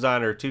Course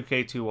Designer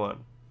 2K21.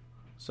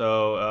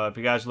 So if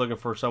you guys are looking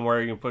for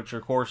somewhere you can put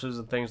your courses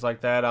and things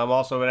like that, I'm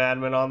also an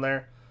admin on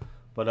there.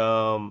 But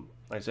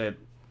like I said,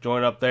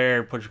 join up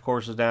there, put your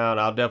courses down.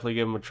 I'll definitely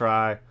give them a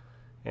try.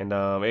 And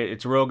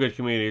it's a real good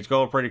community. It's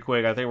going pretty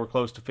quick. I think we're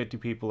close to 50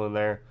 people in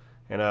there.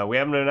 And we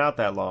haven't been out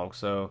that long.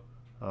 So,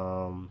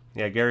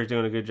 yeah, Gary's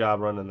doing a good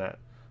job running that.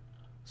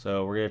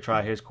 So we're going to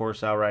try his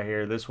course out right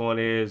here. This one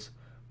is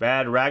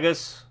Bad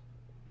Ragaz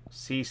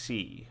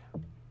CC.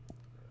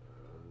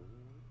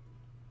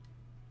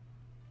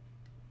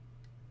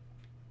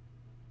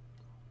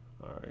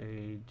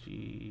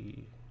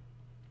 Ragaz.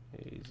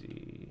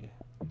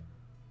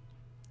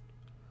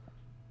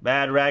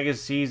 Bad Ragaz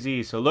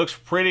CZ. So it looks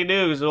pretty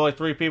new because there's only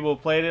 3 people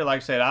who played it. Like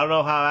I said, I don't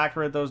know how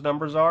accurate those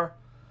numbers are.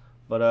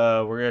 But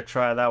we're going to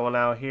try that one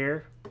out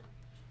here. I'm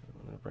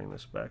going to bring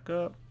this back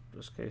up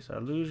just in case I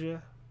lose you.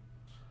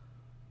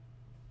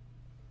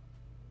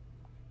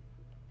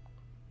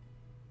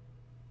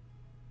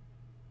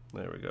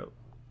 There we go.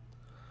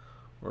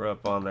 We're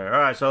up on there.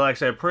 Alright, so like I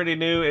said, pretty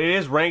new. It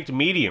is ranked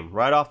medium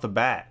right off the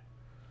bat.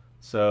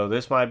 So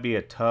this might be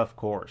a tough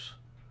course.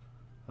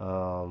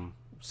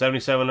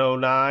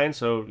 7709,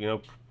 so you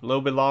know, a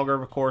little bit longer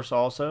of a course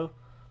also.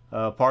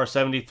 Par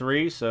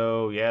 73,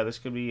 so yeah, this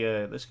could be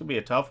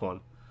a tough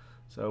one.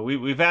 So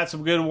we've had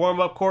some good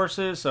warm-up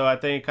courses, so I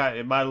think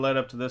it might have led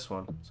up to this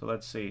one. So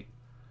let's see.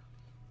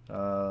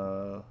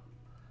 Probably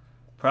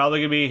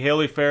gonna be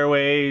hilly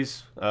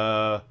fairways.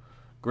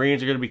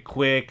 Greens are gonna be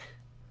quick.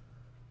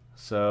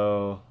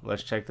 So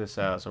let's check this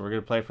out. So we're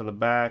gonna play from the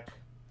back.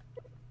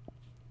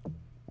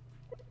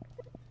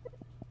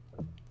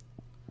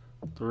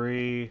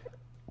 3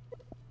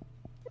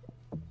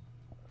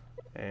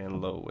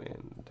 and low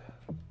wind.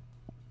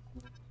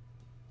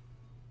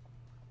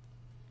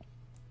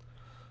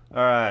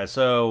 Alright,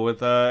 so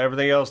with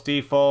everything else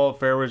default,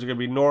 fairways are going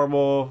to be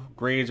normal,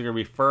 greens are going to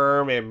be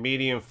firm, and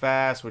medium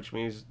fast, which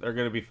means they're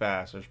going to be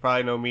fast. There's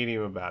probably no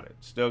medium about it.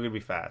 It's still going to be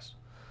fast.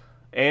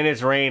 And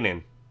it's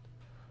raining.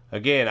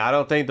 Again, I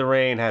don't think the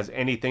rain has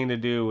anything to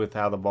do with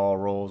how the ball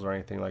rolls or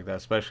anything like that,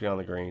 especially on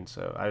the green,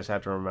 so I just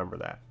have to remember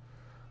that.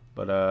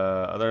 But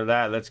other than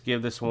that, let's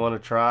give this one a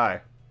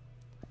try.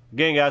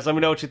 Again, guys, let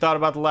me know what you thought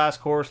about the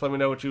last course. Let me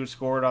know what you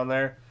scored on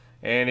there.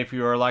 And if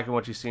you are liking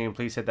what you've seen,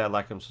 please hit that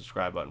like and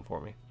subscribe button for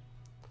me.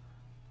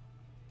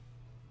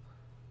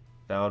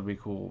 That would be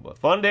cool. But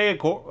fun day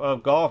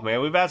of golf,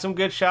 man. We've had some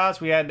good shots.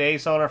 We had the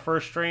ace on our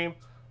first stream,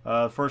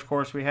 first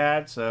course we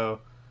had. So,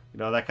 you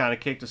know, that kind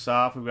of kicked us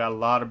off. We've got a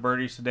lot of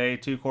birdies today.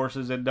 2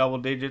 courses in double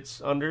digits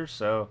under.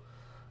 So,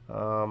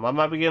 I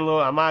might be getting a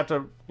little. I might have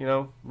to, you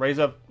know, raise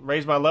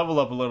my level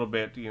up a little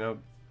bit. You know,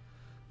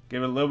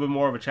 Give it a little bit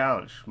more of a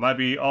challenge. Might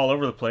be all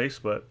over the place,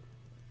 but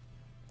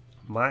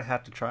might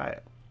have to try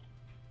it.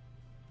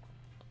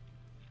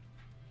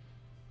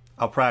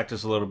 I'll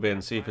practice a little bit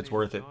and see if it's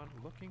worth it.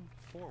 Looking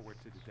forward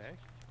to today.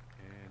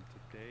 And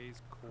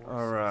today's course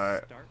All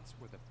right. starts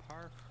with a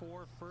par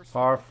 4 first.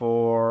 Par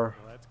 4.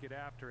 Let's get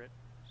after it.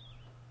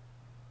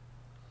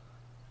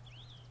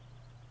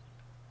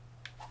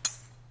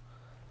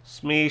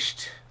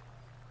 Smeeshed.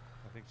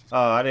 I think she's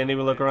Oh, I didn't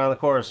even look around the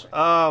course.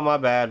 Oh, my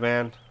bad,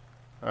 man.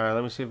 All right,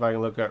 let me see if I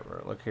can look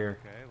here.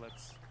 Okay,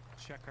 let's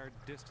check our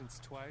distance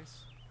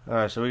twice. All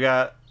right, so we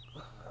got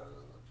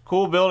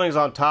cool buildings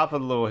on top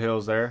of the little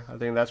hills there. I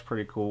think that's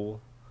pretty cool.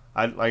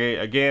 I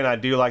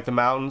do like the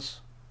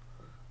mountains.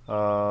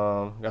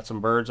 Got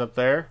some birds up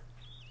there.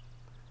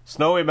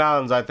 Snowy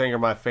mountains, I think, are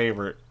my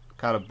favorite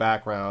kind of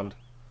background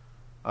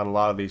on a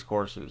lot of these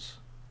courses.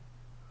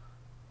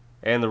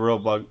 And the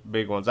real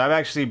big ones. I've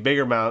actually seen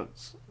bigger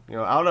mountains. You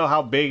know, I don't know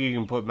how big you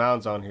can put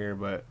mountains on here,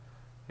 but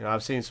you know,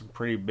 I've seen some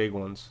pretty big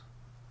ones.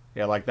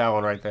 Yeah, like that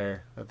one right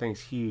there. That thing's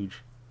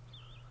huge.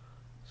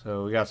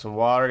 So we got some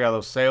water,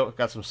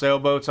 got some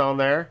sailboats on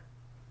there.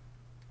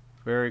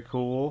 Very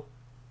cool.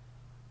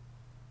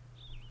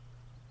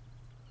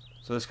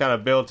 So this kind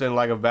of built in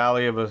like a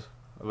valley of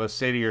a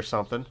city or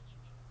something.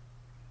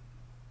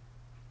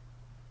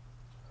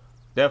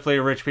 Definitely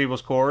a rich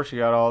people's course. You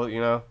got all,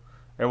 you know,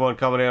 everyone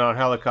coming in on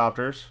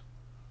helicopters.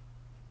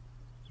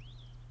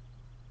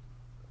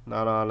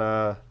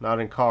 Not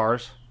in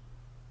cars.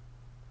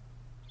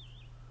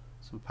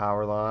 Some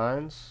power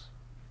lines.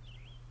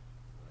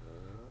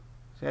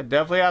 So yeah,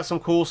 definitely has some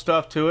cool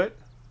stuff to it.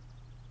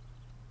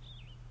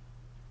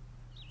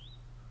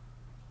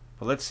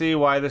 But let's see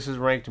why this is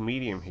ranked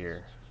medium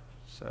here.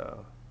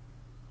 So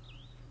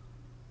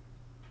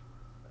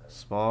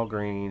small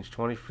greens,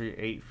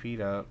 28 feet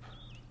up,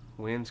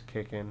 wind's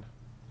kicking.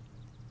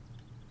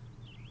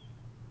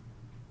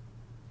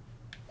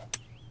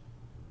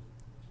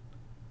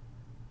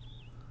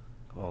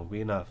 Come on, be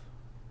enough.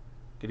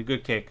 Get a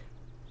good kick.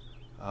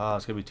 Oh,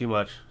 it's gonna be too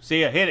much.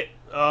 See ya, hit it.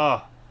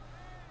 Oh,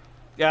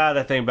 God,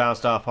 that thing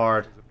bounced off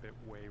hard. It was a bit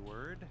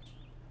wayward.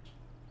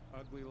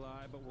 Ugly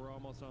lie, but we're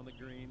almost on the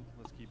green.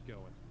 Let's keep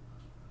going.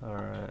 All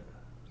right.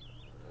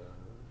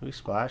 Can we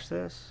splash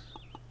this?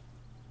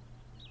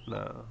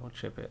 No, we'll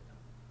chip it.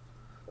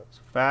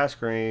 Some fast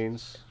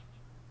greens.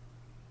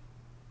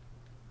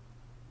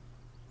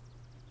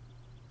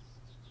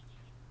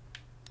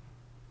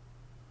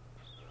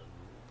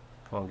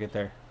 Come on, get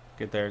there.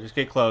 Get there. Just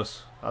get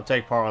close. I'll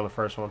take par on the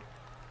first one.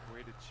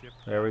 Way to chip.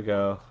 There we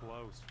go.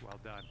 Close. Well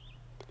done.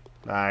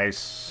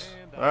 Nice.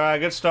 All right,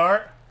 good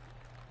start.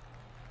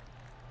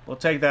 We'll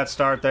take that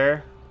start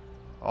there.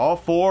 All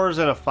 4s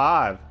and a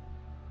 5.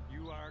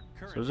 You are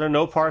currently. So is there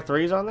no par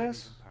 3s on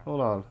this?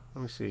 Hold on.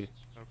 Let me see.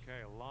 Okay,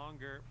 a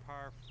longer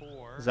par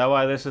 4. Is that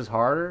why this is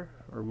harder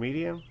or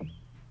medium?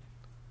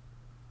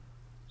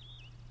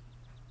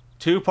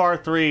 2 par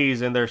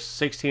 3s and they're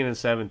 16 and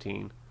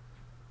 17.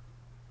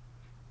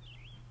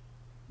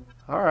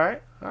 All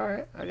right,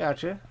 I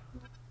got you.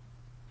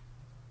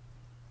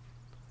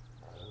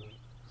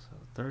 So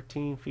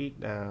 13 feet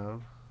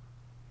down.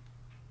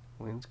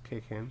 Wind's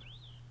kicking.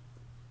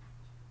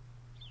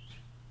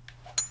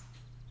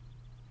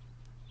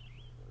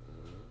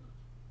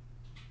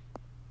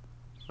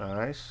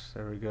 Nice,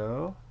 there we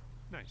go.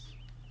 Nice.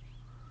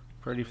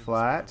 Pretty Wind's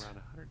flat. Around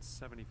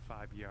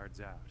 175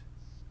 yards out.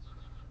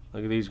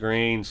 Look at these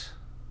greens.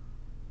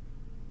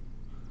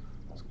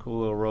 It's a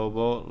cool little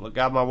rowboat. Look,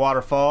 got my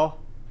waterfall.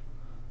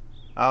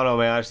 I don't know,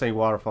 man. I just think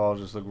waterfalls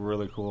just look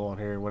really cool on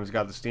here when it's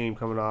got the steam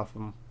coming off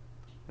them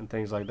and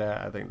things like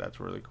that. I think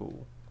that's really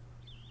cool.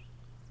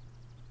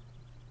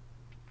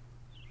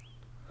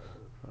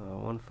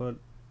 1 foot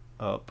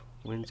up.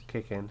 Wind's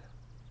kicking.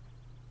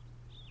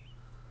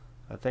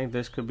 I think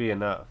this could be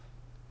enough.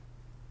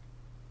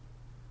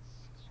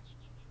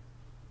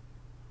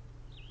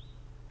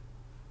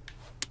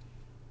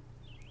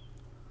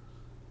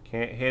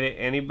 Can't hit it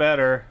any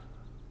better.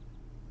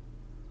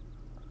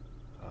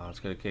 Oh, it's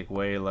going to kick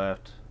way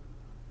left.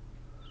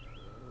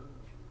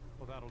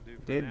 Well, that'll do.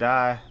 For Did now.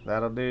 die.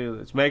 That'll do.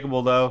 It's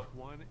makeable, though.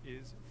 One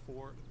is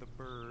for the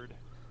bird.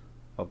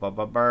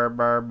 Bird,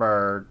 bird,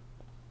 bird.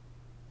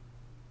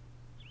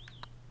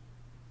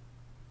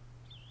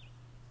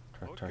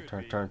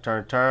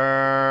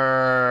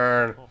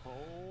 Turn.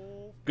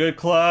 Oh, Good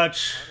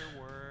clutch. better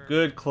work.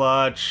 Good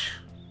clutch.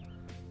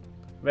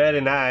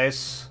 Very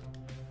nice.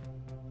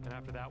 And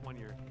after that one,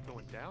 you're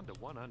going down to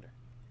 1 under.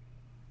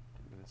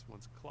 And this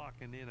one's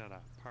clocking in at a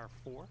par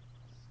 4.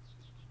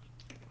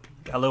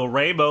 Got a little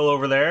rainbow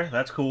over there.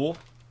 That's cool.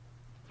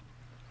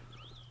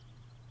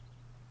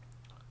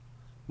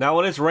 Now,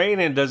 when it's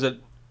raining, does it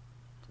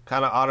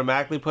kind of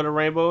automatically put a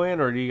rainbow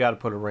in, or do you got to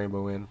put a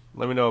rainbow in?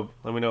 Let me know.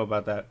 Let me know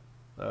about that,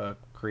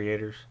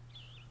 creators.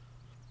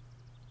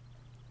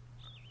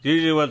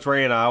 Usually, when it's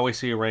raining, I always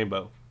see a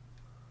rainbow.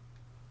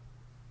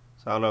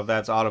 So I don't know if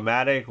that's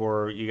automatic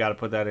or you got to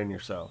put that in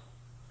yourself.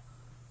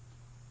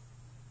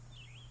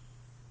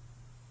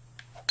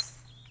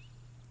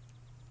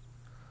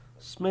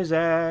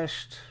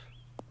 Smizashed.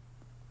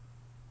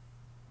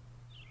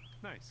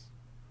 Nice.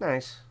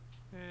 Nice.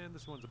 And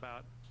this one's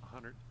about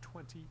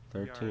 120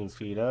 13 yards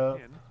feet up.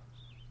 in.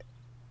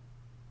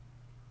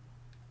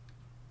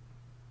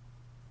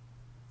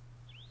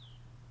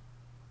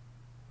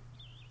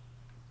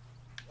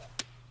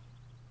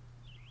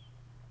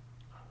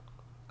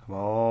 Come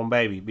on,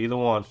 baby. Be the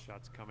one.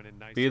 Shots coming in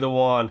nice. Be the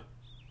one.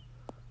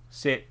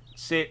 Sit,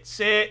 sit,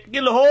 sit. Get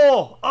in the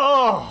hole.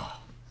 Oh.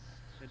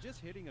 And just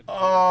hitting a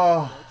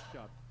Oh. approach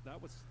shot.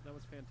 That was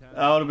fantastic.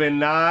 That would have been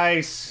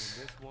nice.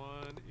 And this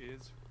one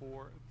is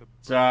for the bird.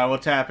 It's alright. We'll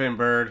tap in,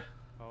 bird.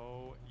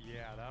 Oh,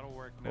 yeah, that'll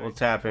work nice. We'll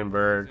tap in,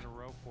 bird. In a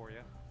row for you.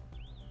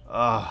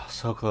 Oh,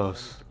 so Need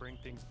close. to bring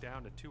things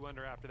down to 2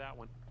 under after that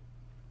one.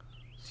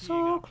 Teeing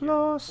So up here on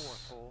the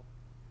close. 4th hole.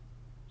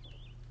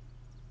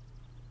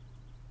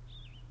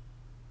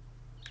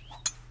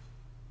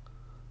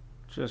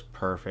 Just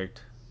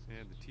perfect.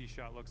 And the tee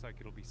shot looks like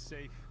it'll be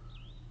safe.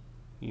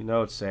 You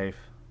know it's safe.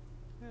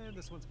 And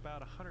this one's about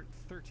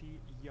 130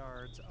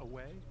 yards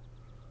away.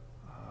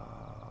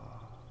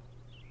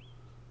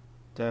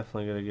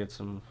 Definitely gonna get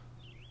some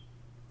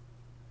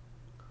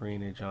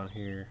greenage on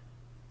here.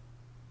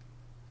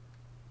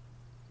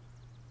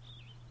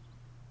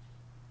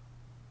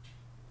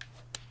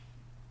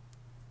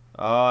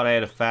 Oh, they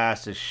had a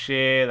fast as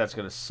shit. That's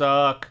gonna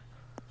suck.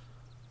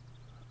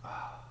 Nothing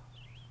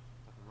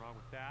wrong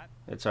with that.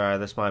 It's alright.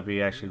 This might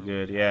be actually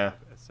good. Yeah.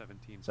 A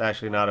 17. It's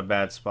actually not a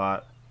bad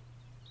spot.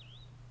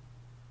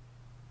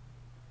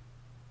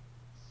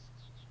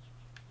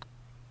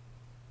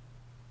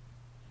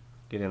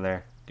 Get in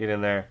there. Get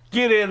in there.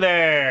 Get in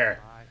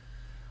there! Right.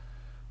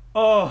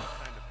 Oh!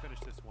 Time to finish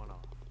this one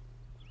off.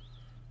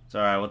 It's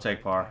alright. We'll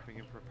take par. Tapping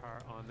in for par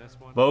on this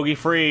one. Bogey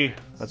free.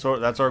 That's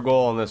our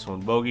goal on this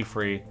one. Bogey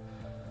free.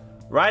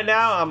 Right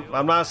now,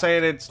 I'm not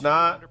saying it's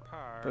not. Under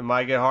par. It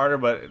might get harder,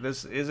 but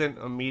this isn't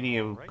a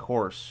medium Right.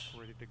 course,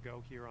 Ready to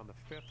go here on the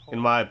 5th hole. in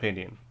my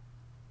opinion.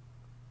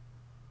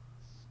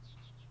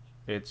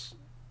 It's,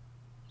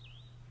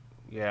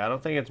 yeah, I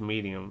don't think it's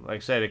medium. Like I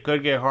said, it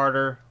could get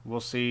harder. We'll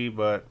see,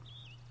 but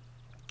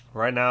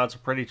right now it's a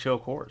pretty chill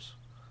course.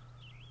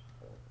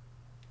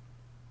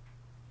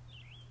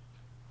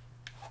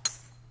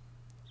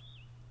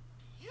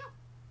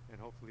 And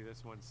hopefully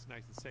this one's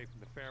nice and safe in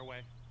the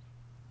fairway.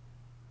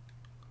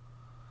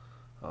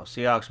 Oh,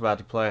 Seahawks about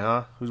to play,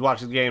 huh? Who's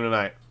watching the game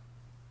tonight?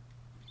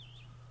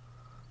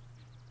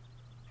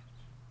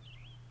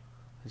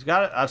 He's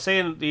got. I've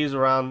seen these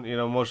around,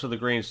 most of the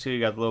greens too. You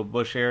got the little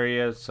bush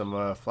area,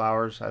 some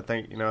flowers. I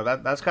think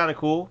that's kind of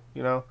cool.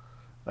 Like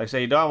I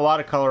say, you don't have a lot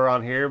of color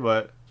on here,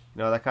 but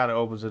that kind of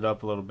opens it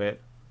up a little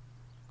bit.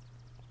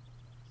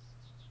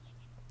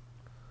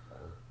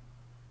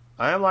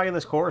 I am liking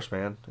this course,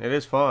 man. It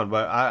is fun,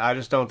 but I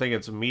just don't think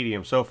it's a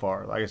medium so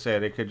far. Like I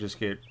said, it could just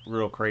get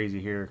real crazy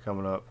here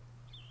coming up.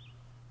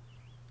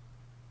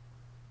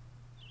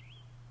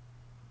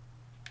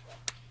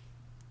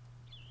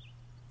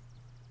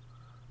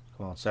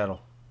 Come on,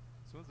 settle.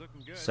 This one's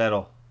looking good.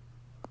 Settle.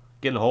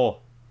 Get in the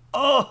hole.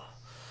 Oh!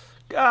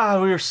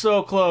 God, we were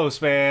so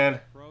close, man.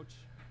 Approach.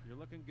 You're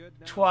looking good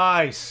now.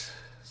 Twice.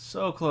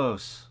 So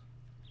close.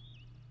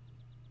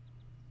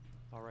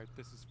 All right,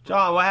 this is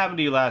John, what happened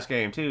to you last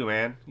game, too,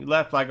 man? You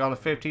left, like, on the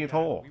 15th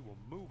hole. We will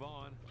move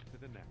on to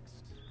the next.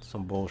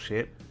 Some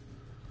bullshit.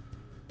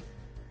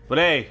 But,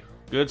 hey,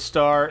 good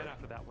start. And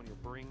after that one, you'll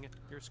bring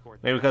your score.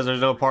 Maybe because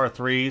there's no par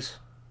 3s.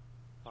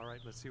 All right,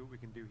 let's see what we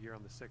can do here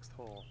on the 6th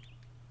hole.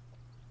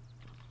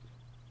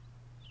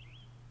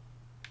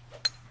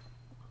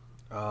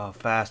 Oh,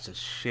 fast as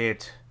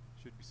shit.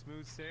 Should be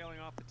smooth sailing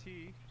off the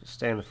tee. Just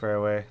stay in the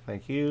fairway.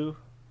 Thank you.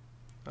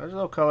 There's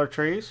no color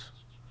trees.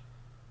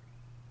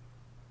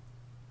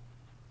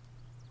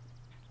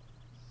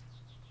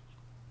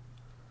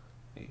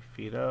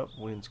 Feet up,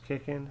 wind's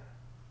kicking.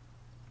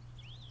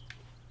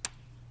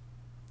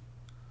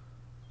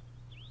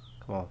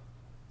 Come on.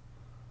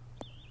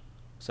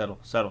 Settle,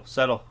 settle,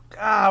 settle.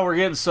 Ah, we're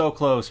getting so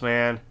close,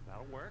 man.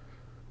 That'll work.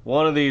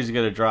 One of these is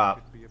going to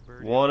drop. Could be a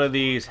birdie. One of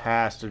these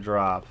has to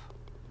drop.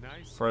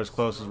 Nice. for as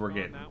close as we're On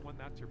getting. That one,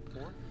 that's your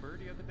 4th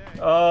birdie of the day.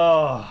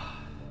 Oh,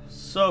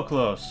 so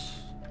close.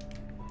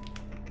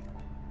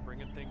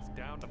 Bringing things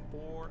down to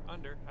 4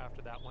 under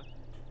after that one.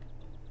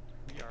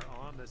 We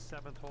are on the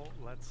 7th hole.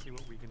 Let's see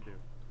what we can do.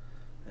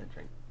 I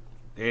drink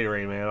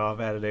Gatorade, man. All I've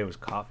had today was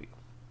coffee.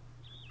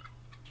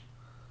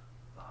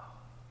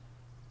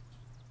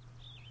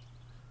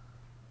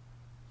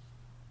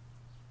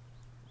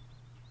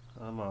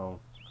 Come on.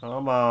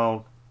 Come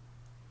on.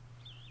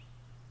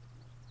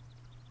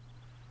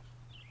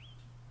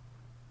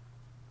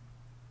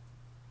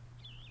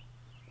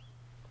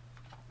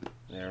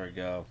 There we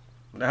go.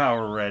 Now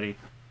we're ready.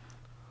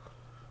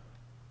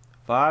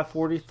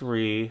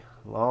 543,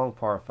 long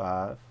par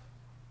 5.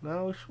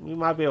 No, we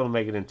might be able to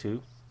make it in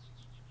 2.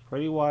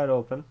 Pretty wide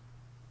open.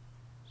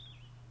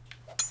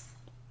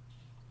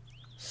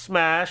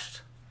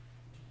 Smashed.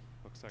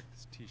 Looks like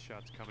this tee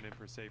shot's coming in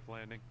for a safe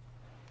landing.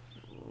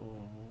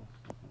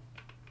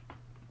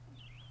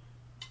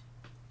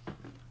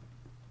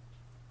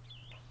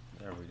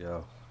 There we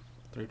go.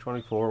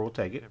 324. We'll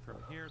take it. And from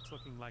here, it's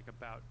looking like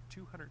about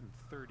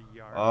 230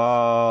 yards.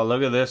 Oh,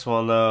 look at this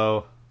one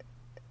though.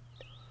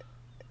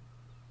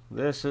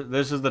 This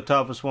is the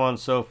toughest one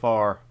so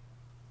far.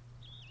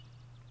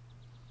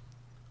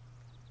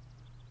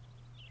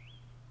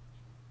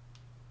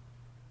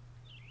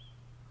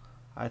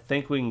 I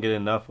think we can get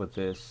enough with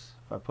this.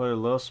 If I put a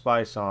little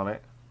spice on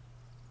it.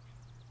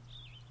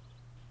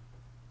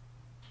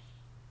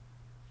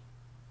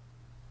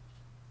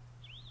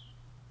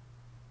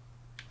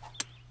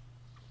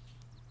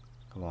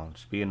 Come on,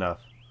 just be enough.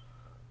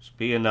 Just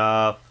be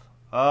enough.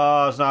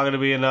 Oh, it's not going to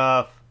be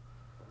enough.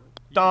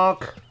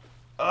 Donk.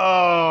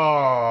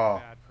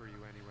 Oh. Bad for you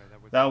anyway.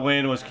 That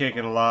wind was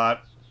kicking a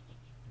lot.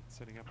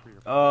 Setting up for your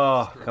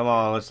Oh, come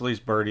on. Let's at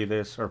least birdie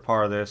this or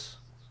par this.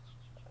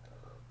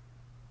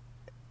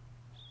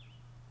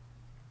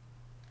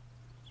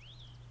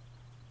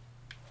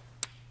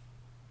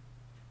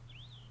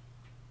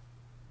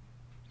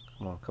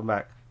 Come on, come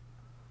back.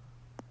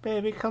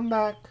 Baby, come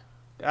back.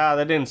 Ah,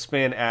 that didn't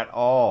spin at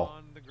all.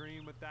 On the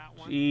green with that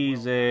one.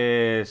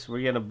 Jesus,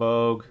 we're getting a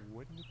bogue.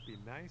 Wouldn't it be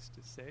nice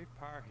to save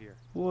par here?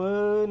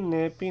 Wouldn't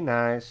it be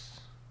nice?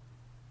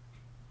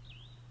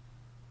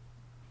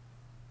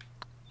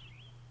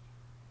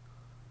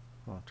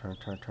 Oh, turn,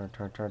 turn, turn,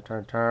 turn, turn,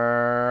 turn,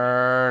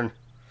 turn.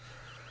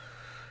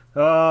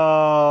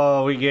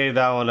 Oh, we gave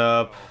that one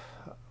up.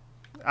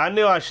 I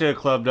knew I should have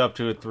clubbed up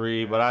to a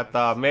 3, but I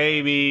thought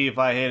maybe if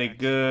I hit it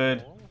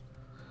good,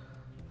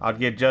 I'd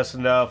get just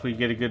enough. We'd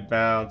get a good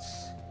bounce.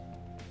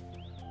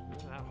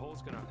 That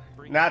hole's gonna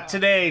bring Not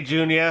today,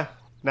 Junior.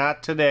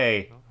 Not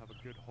today. Well, have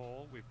a good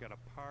hole. We've got a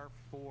par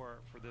 4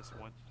 for this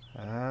one.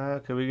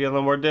 Could we get a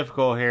little more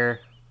difficult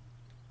here?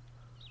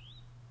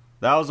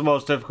 That was the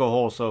most difficult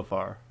hole so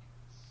far.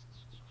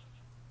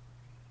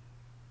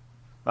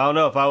 I don't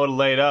know, if I would have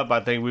laid up,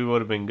 I think we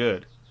would have been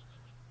good.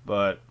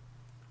 But,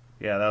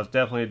 yeah, that was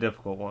definitely a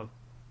difficult one.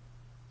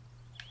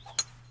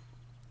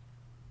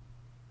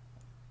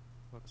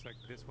 Looks like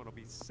this one will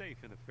be safe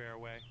in the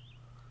fairway.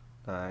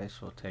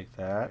 Nice, we'll take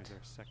that. There's our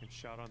second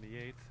shot on the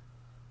 8th.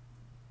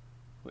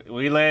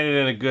 We landed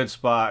in a good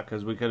spot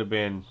because we could have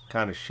been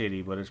kind of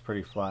shitty, but it's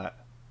pretty flat.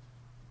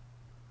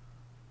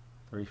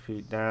 3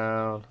 feet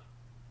down.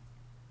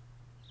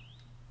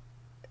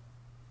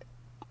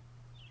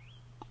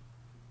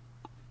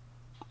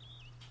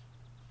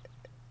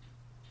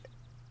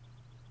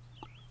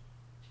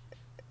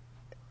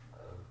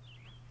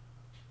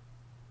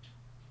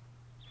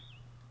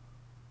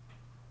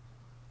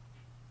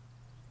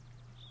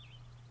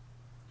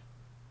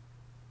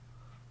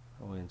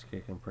 The wind's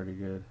kicking pretty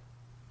good.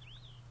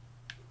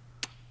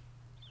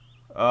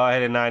 Oh, I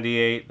hit a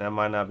 98. That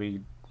might not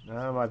be.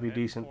 That might be Head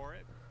decent. for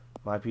it.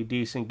 Might be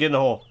decent. Get in the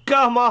hole.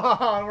 Come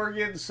on, we're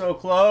getting so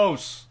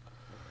close.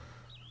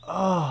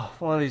 Oh,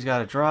 one of these got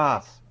to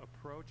drop.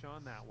 Approach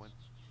on that one.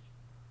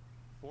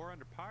 4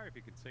 under par if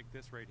you can take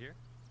this right here.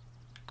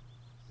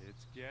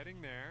 It's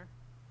getting there.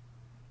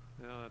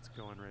 No, that's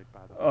going right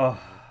by the Oh,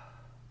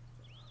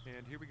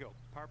 And here we go.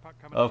 Par putt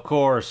coming of up.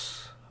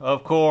 course,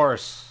 of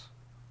course.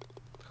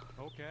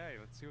 Okay,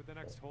 let's see what the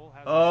next hole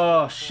has.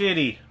 Oh, in store for us.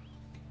 shitty.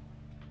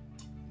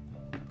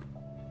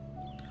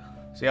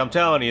 See, I'm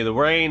telling you, the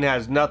rain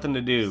has nothing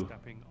to do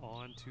Stepping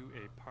onto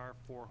a par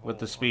 4 hole with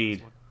the on this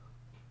speed. one.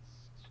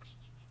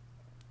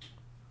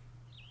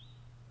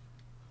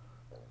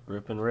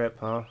 Rip and rip,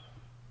 huh?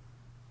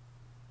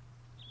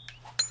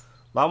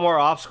 A lot more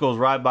obstacles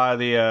right by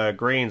the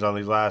greens on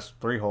these last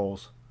 3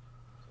 holes.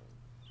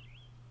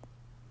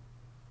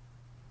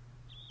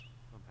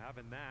 I'm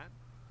having that.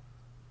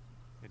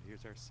 And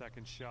here's our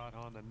second shot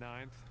on the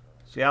 9th.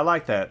 See, I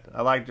like that.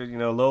 I like the,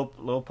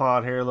 little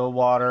pond here, a little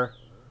water.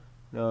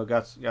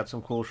 Got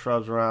some cool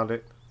shrubs around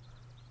it.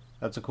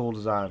 That's a cool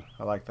design.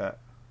 I like that.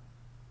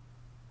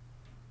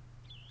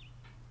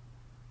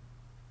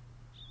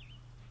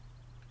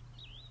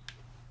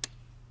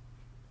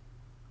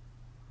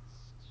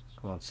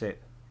 Come on,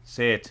 sit.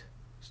 Sit.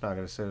 It's not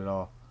going to sit at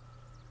all.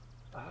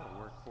 That'll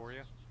work for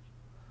you.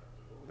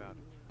 About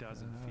a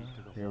dozen feet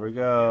to the Here hole. we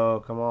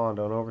go. Come on,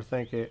 don't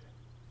overthink it.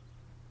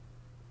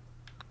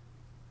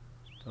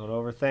 Don't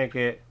overthink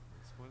it.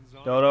 This one's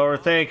on Don't the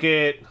overthink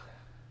it.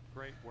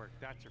 Great work.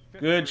 That's your 5th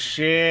Good birdie.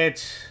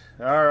 shit.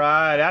 All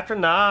right, after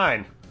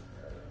 9.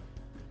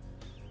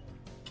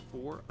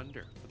 4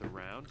 under for the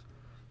round.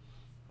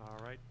 All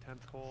right,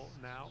 10th hole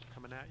now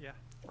coming at you.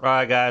 All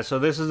right, guys. So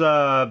this is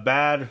a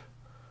bad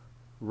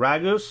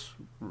Ragaz.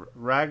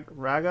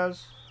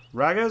 Ragaz.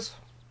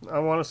 I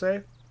want to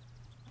say.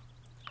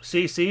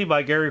 CC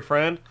by Gary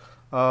Friend.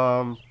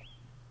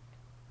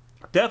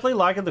 Definitely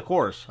liking the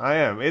course. I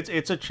am.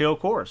 It's a chill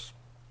course.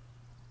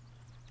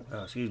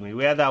 Excuse me.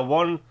 We had that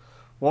one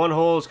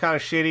hole is kind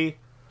of shitty.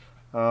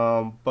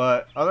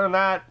 But other than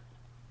that,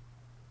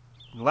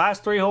 the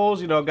last 3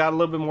 holes, got a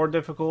little bit more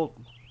difficult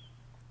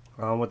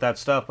with that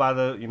stuff by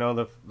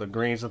the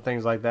greens and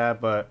things like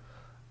that. But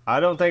I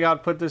don't think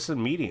I'd put this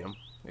in medium.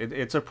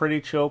 It's a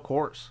pretty chill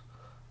course.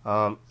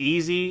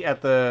 Easy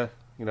at the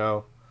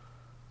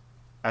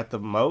at the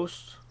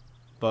most,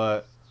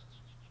 but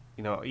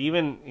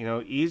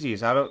even,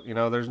 easiest. I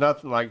don't, there's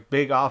nothing like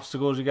big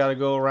obstacles you got to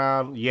go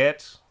around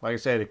yet. Like I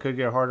said, it could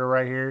get harder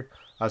right here.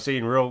 I've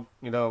seen real,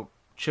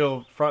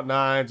 chill front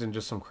nines and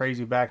just some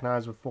crazy back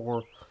nines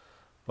before.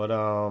 But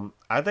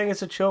I think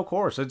it's a chill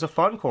course. It's a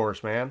fun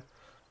course, man.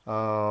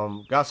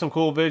 Got some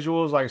cool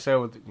visuals, like I said,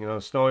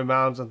 with snowy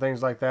mountains and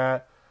things like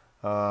that.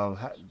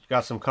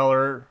 Got some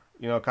color,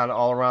 kind of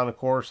all around the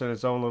course in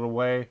its own little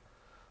way.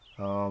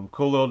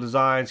 Cool little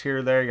designs here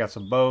or there. You got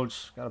some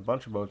boats. Got a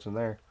bunch of boats in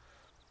there.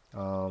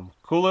 Cool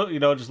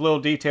little, just little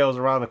details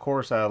around the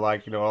course that I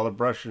like. All the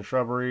brush and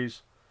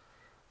shrubberies,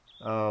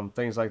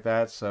 things like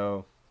that.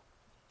 So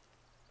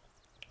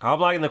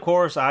I'm liking the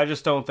course. I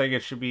just don't think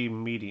it should be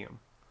medium.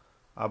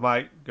 I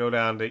might go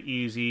down to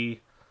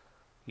easy,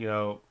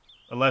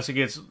 unless it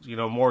gets,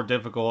 more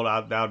difficult.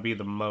 That would be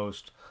the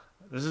most.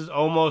 This is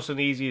almost an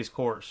easiest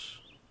course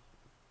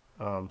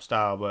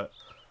style, but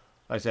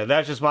like I said,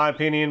 that's just my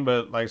opinion.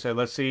 But like I said,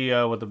 let's see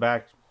what the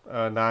back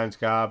nines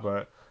got.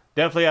 But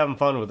definitely having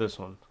fun with this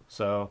one.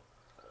 So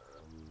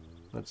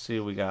let's see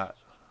what we got.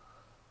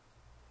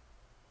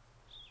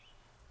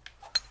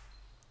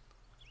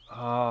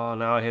 Oh,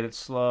 now I hit it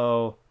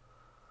slow.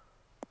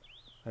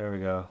 There we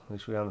go. At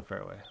least we got on the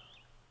fairway.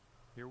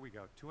 Here we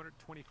go.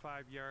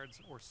 225 yards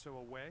or so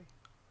away.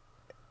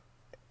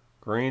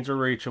 Greens are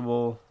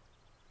reachable.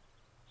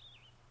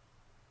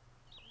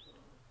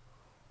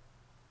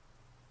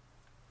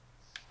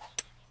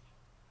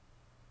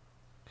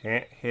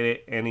 Can't hit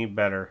it any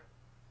better.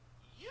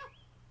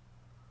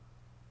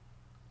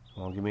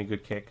 Come on, give me a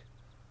good kick.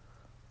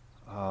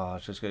 Oh,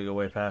 it's just going to go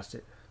way past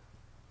it.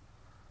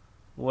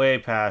 Way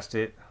past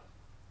it.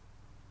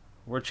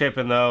 We're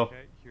chipping, though.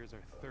 Okay, here's our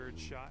third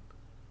shot.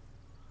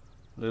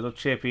 Little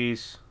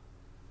chippies.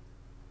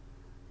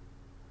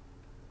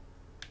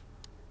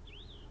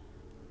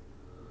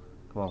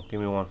 Come on, give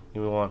me one.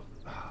 Give me one.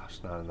 Oh,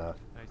 it's not enough.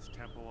 Nice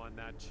tempo on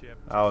that chip.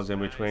 I was in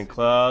between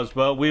clubs,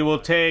 but we will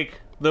take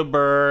the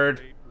bird.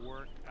 Great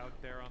work out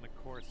there on the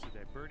course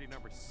today. Birdie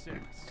number 6.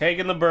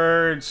 Taking the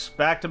birds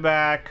back to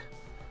back.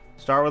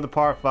 Start with a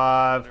par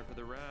 5. For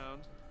the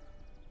round.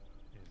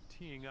 And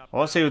teeing up. I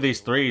want to see with these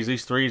threes.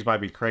 These threes might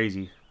be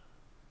crazy.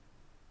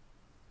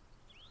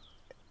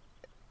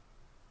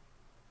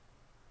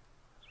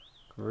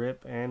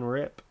 Rip and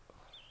rip.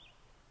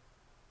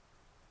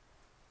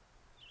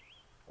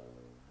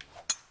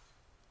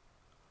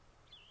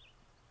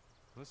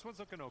 This one's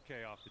looking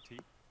okay off the tee.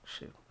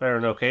 Shit, better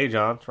than okay,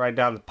 John. It's right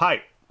down the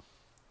pipe.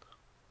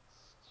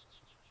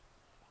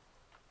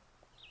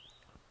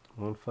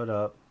 1 foot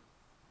up,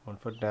 1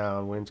 foot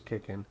down. Wind's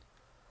kicking.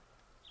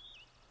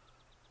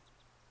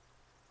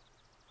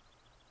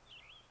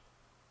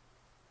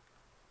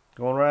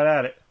 Going right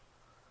at it.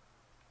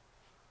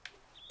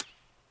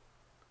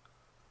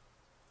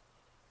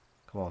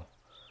 Come on.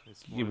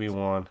 This Give me one's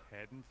one.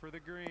 Heading for the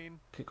green.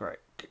 Kick right.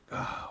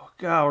 Oh,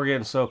 God, we're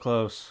getting so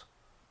close.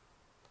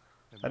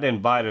 And I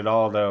didn't bite at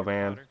all, though,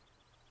 man.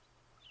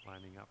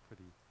 Lining up for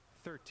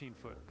the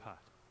 13-foot putt.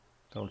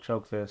 Don't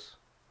choke this.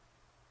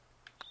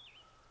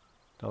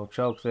 Don't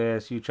choke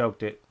this. You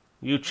choked it.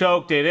 You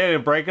choked it. It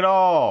didn't break at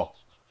all.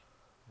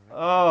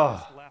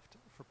 Oh. Left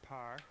for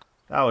par.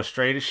 That was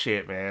straight as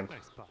shit, man.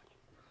 Nice putt.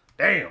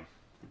 Damn.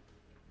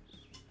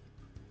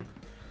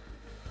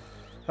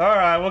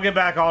 Alright, we'll get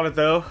back on it,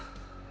 though.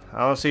 I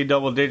don't see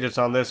double digits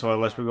on this one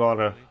unless we go on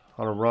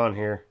a run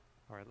here.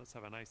 All right, let's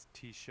have a nice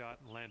tee shot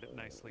and land it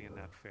nicely in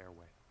that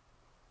fairway.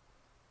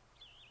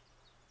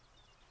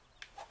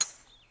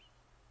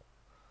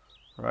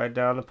 Right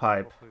down the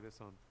pipe. Hopefully this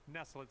will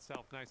nestle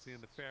itself nicely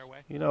in the fairway.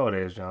 You know it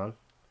is, John.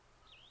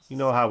 You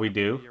know how we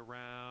do.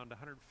 Around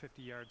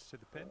 150 yards to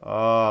the pin.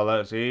 Oh,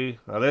 let's see.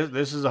 Now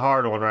this is a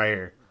hard one right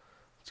here.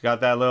 It's got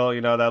that little,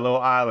 that little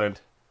island.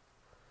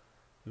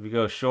 If you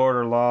go short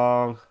or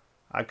long,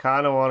 I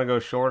kind of want to go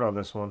short on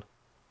this one.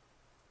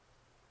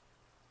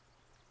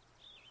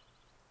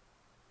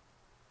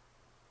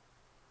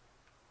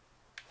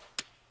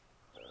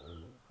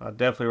 I'd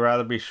definitely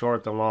rather be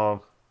short than long.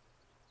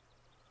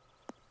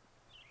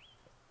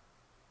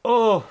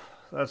 Oh,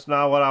 that's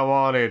not what I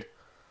wanted.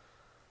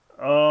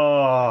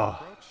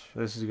 Oh,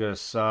 this is going to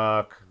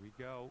suck. Here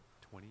we go,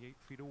 28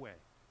 feet away.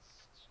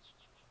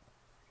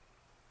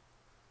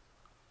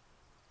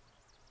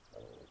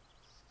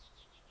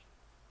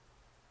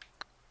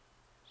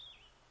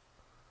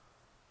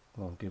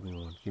 Come on, give me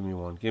one, give me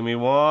one, give me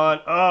one.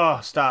 Oh,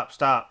 stop.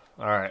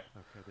 All right,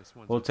 Okay, this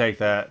one's we'll take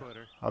that.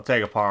 footer. I'll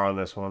take a par on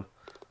this one.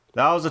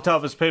 That was the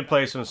toughest pin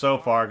placement so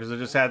far because it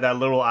just had that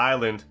little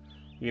island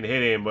you can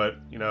hit in. But,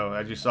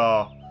 as you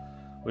saw,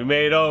 we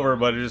made it over,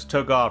 but it just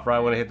took off right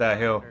when it hit that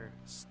hill.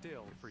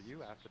 Still for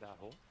you after that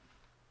hole.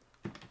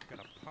 Got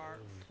a par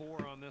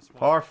 4 on this one.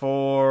 Par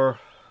 4.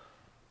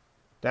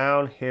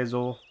 Down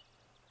Hizzle.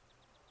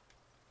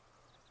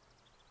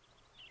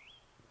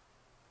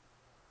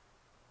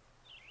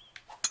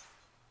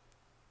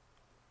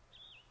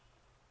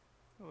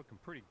 Looking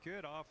pretty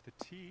good off the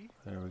tee.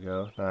 There we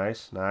go.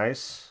 Nice.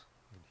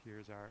 And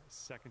here's our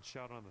second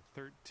shot on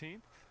the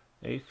 13th.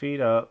 8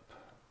 feet up.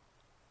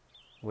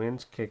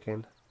 Wind's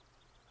kicking.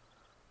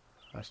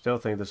 I still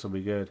think this will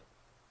be good.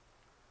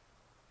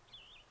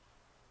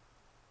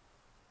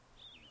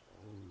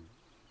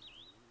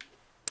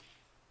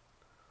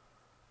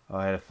 Oh,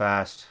 I hit it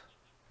fast.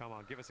 Come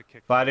on, give us a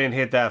kick. If I didn't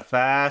hit that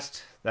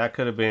fast, that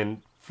could have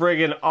been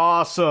friggin'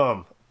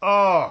 awesome.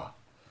 Oh,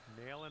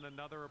 Nailing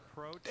another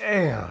approach.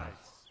 damn. Nice.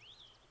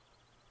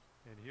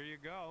 And here you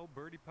go,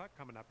 birdie putt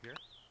coming up here.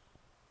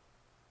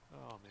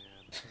 Oh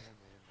man.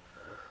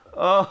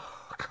 Oh,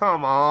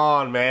 come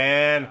on,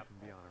 man.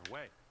 Be on our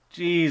way.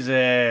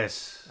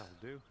 Jesus.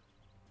 That'll do.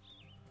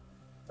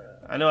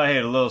 I know I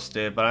hit a little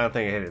stiff, but I don't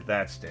think I hit it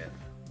that stiff.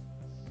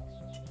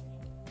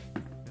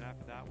 And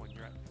after that one,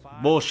 you're at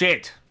 5.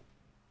 Bullshit.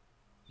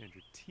 And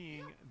you're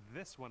teeing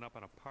this one up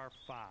on a par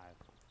 5.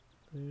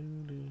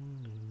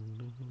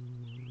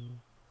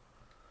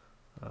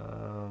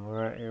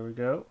 Alright, here we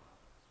go.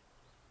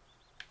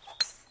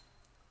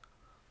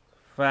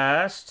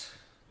 Fast.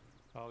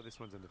 Oh, this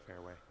one's in the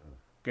fairway.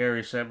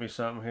 Gary sent me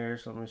something here,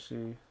 so let me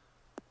see.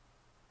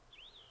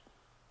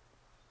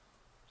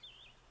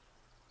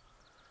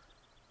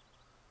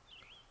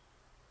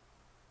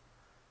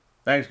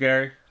 Thanks,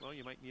 Gary. Well,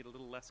 you might need a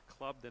little less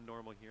club than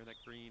normal here. That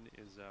green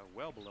is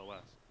well below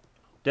us.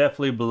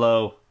 Definitely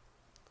below.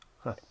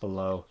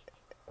 Below.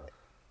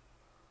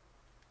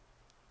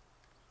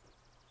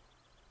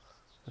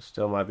 This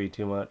still might be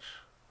too much.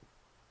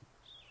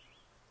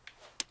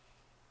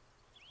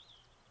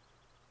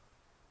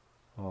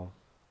 Oh,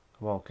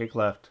 come on, kick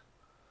left.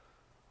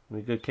 Give me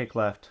a good kick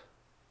left.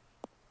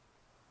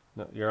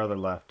 No, your other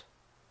left.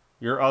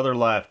 Your other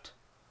left.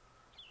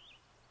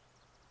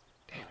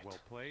 Damn it. Well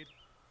played.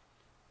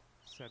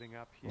 Setting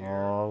up here.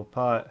 Long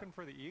putt. Looking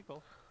for the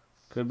eagle.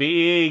 Could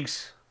be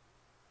Eags.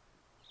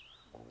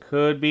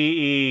 Could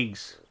be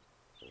Eags.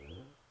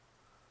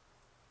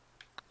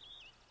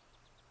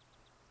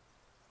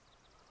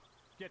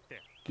 Get there.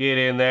 Get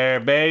in there,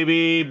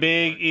 baby.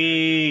 Big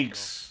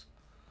Eags.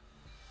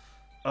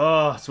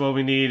 Oh, that's what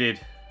we needed.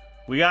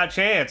 We got a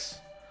chance.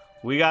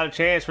 We got a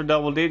chance for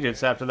double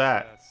digits after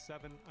that.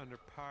 7 under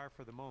par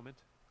for the moment.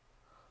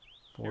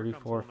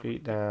 44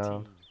 feet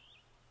down.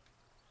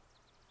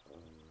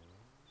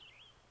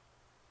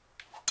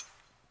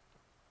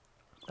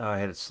 Oh, I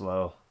hit it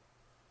slow.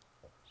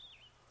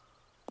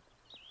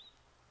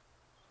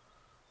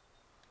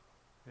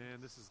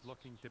 And this is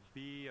looking to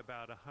be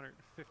about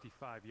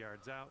 155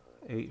 yards out.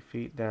 8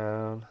 feet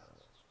down.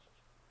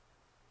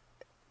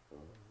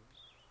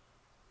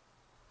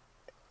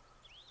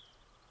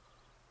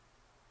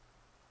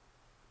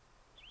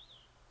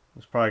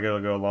 It's probably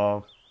gonna go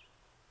long.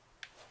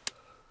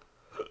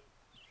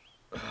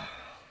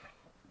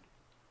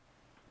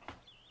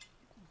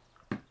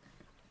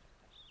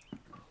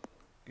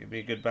 Give me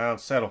a good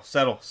bounce. Settle,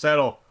 settle,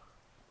 settle.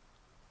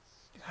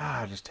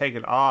 Ah, just take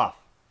it off.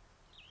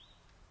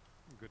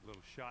 Good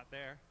little shot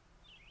there.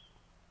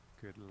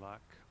 Good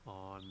luck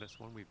on this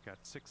one. We've got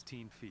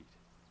 16 feet.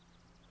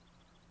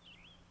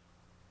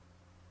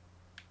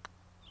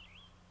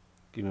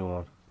 Give me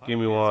one. Give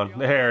me one.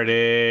 There it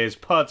is.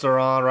 Putts are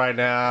on right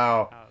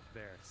now. Out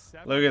there.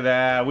 Look at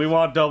that. We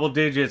want double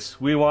digits.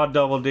 We want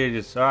double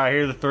digits. All right,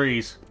 here are the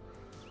threes.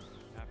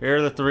 Here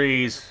are the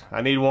threes.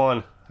 I need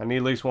one. I need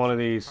at least one of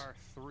these. Par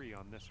 3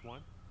 on this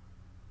one.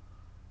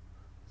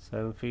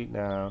 7 feet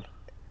down.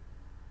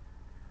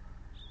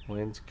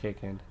 Wind's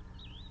kicking.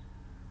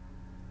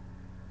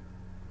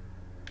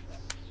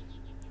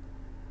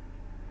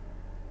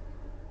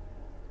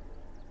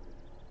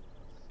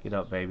 Get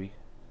up, baby.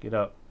 Get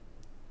up.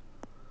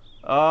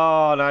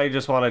 Oh, now you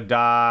just want to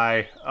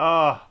die.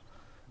 Oh,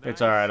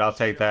 it's all right. I'll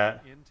take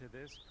that. Into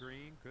this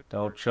green. Good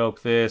Don't work.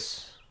 choke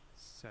this.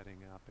 Setting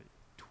up a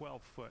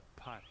 12-foot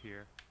putt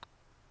here.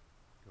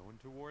 Going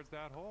towards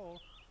that hole.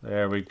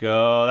 There we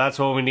go. That's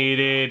what we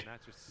needed.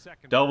 That's your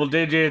second Double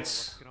birdie.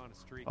 digits. Let's get on a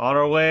streak. On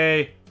our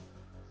way.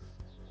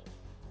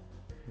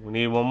 We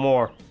need one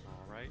more.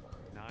 All right.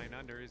 9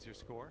 under is your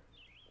score.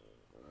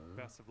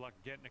 Best of luck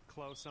getting it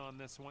close on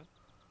this one.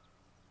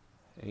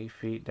 8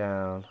 feet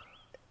down.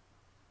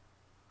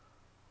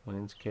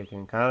 Wind's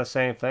kicking. Kind of the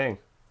same thing.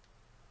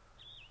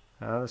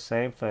 Kind of the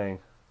same thing.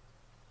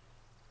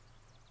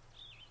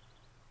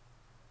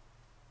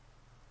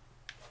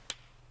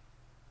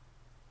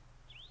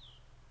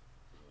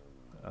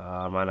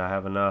 I might not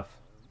have enough.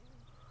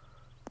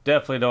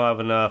 Definitely don't have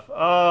enough.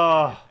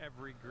 Oh!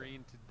 Every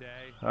green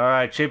today.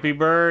 Alright, Chippy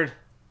Bird.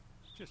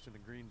 Just in the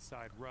green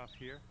side rough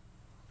here.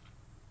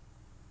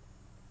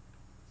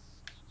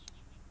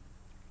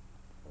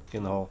 Get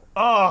in the hole.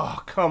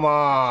 Oh, come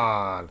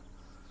on.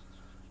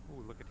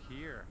 Ooh, look at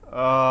here.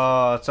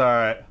 Oh, it's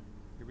alright.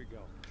 Here we go.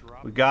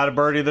 Drop. We got to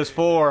birdie this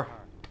 4.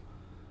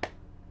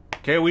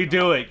 Can we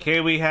do it?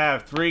 Can we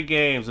have 3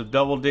 games of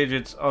double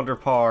digits under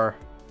par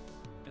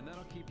And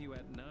that'll keep you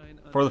at 9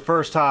 under. for the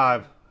first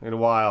time in a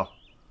while?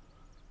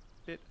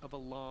 Bit of a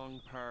long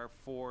par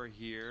 4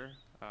 here.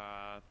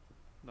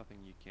 Nothing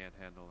you can't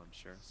handle, I'm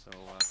sure. So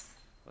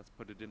let's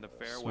put it in the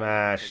fairway. And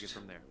Smashed. take it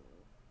from there.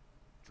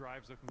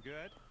 Drive's looking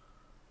good.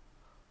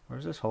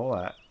 Where's this hole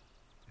at?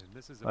 And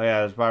this is Oh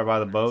yeah, it's by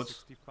the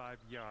boats. 65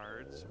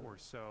 yards or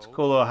so. It's a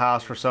cool little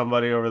house for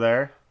somebody over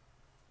there.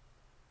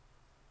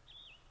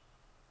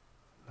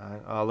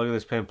 Oh, look at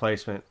this pin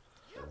placement.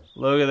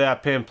 Look at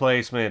that pin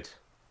placement.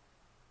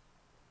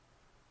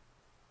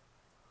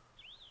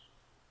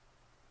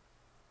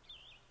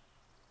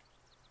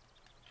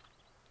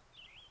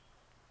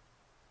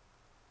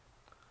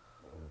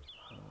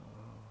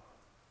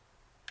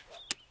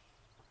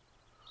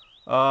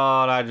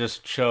 Oh, and I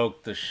just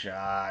choked the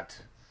shot.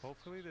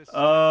 Hopefully this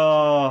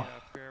Oh,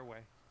 fairway.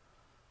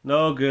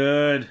 no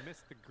good.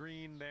 Missed the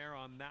green there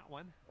on that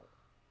one.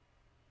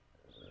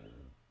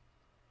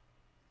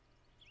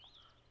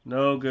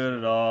 No good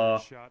at all.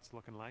 Shots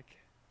looking like.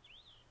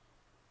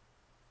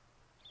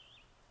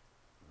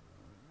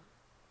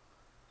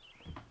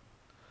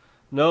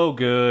 No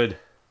good.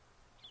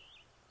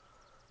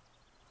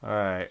 All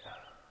right.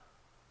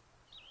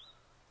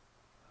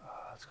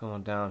 It's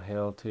going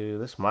downhill too.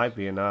 This might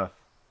be enough.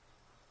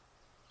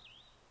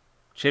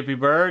 Chippy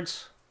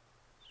birds.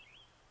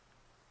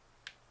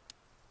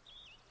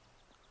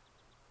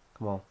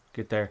 Come on,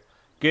 get there.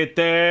 Get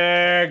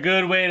there.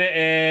 Good way to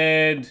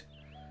end.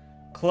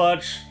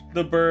 Clutch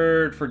the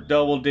bird for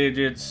double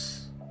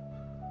digits.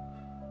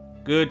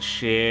 Good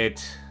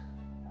shit.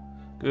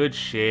 Good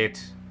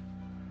shit.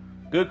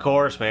 Good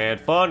course, man.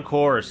 Fun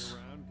course.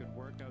 Good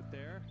work out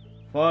there.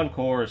 Fun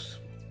course.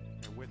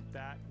 And with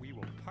that, we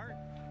will part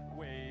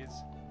ways.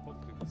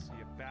 Hopefully we'll see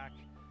you back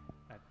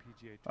at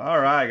PGA2K21. All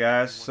right,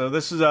 guys. So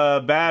this is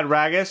a Bad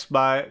Ragaz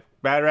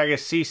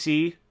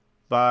CC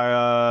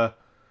by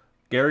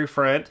Gary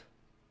Friend.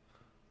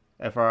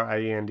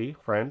 Friend.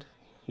 Friend.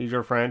 He's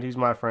your friend. He's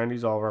my friend.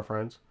 He's all of our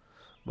friends.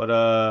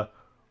 But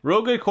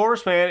real good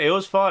course, man. It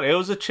was fun. It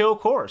was a chill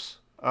course.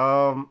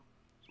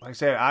 Like I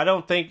said, I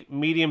don't think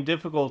medium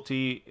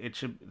difficulty.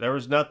 There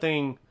was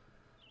nothing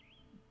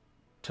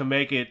to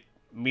make it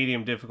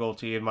medium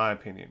difficulty, in my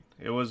opinion.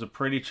 It was a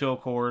pretty chill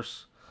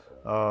course.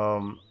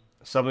 Some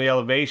of the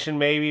elevation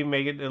maybe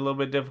make it a little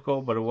bit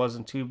difficult, but it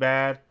wasn't too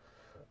bad.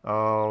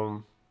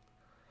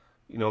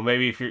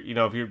 Maybe if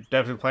you're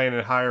definitely playing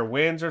at higher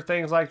winds or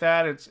things like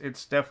that,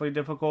 it's definitely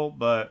difficult.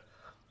 But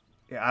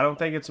yeah, I don't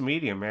think it's a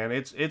medium, man.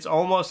 It's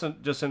almost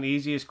just an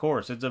easiest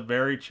course. It's a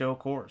very chill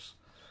course.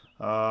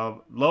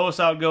 Lowest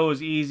I'd go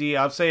is easy.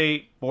 I'd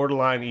say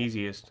borderline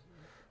easiest.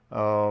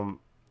 But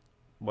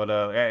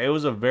it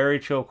was a very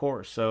chill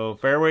course. So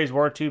fairways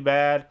weren't too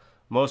bad.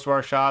 Most of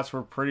our shots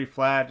were pretty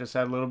flat. Just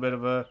had a little bit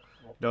of a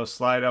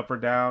slide up or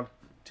down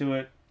to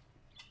it.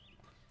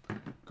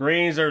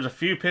 Greens, there's a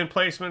few pin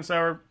placements that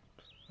were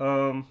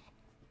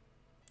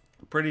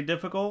pretty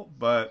difficult,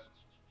 but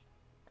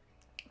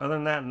other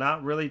than that,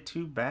 not really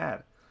too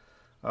bad.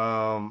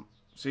 So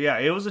yeah,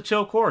 it was a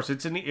chill course.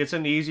 It's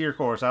an easier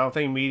course. I don't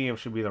think medium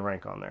should be the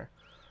rank on there,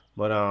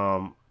 but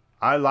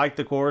I like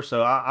the course,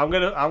 so I'm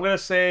gonna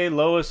say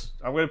lowest.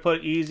 I'm gonna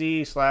put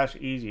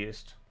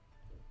easy/easiest.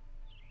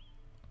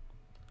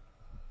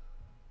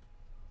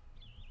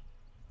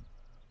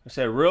 I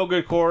said real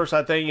good course.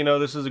 I think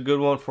this is a good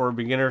one for a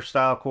beginner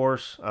style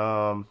course.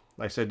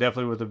 Like I said,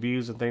 definitely with the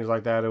views and things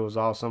like that, it was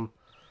awesome.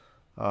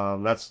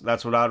 That's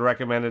what I'd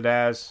recommend it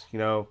as.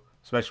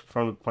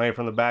 Especially playing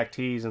from the back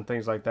tees and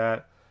things like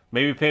that.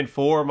 Maybe pin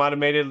 4 might have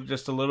made it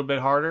just a little bit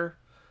harder,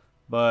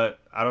 but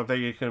I don't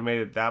think it could have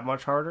made it that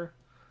much harder.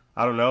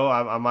 I don't know.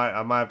 I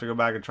might have to go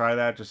back and try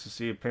that just to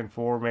see if pin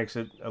 4 makes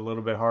it a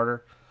little bit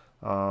harder.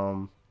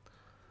 But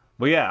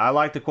yeah, I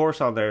like the course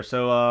on there.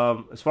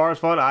 So as far as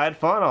fun, I had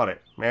fun on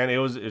it, man. It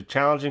was a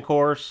challenging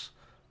course.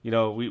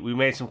 We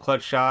made some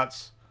clutch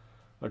shots.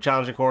 A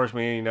challenging course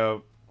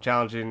meaning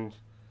challenging.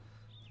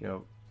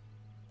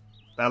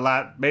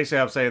 Basically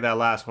I'm saying that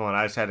last one,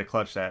 I just had to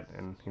clutch that,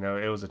 and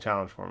it was a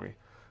challenge for me.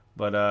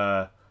 But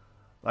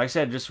like I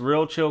said, just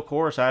real chill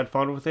course. I had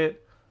fun with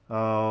it.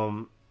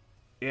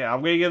 Yeah,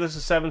 I'm gonna give this a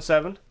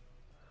 7.7.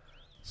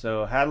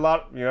 So had a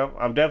lot.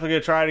 I'm definitely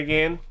gonna try it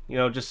again.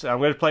 I'm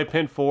gonna play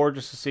pin 4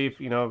 just to see if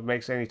it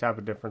makes any type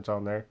of difference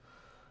on there.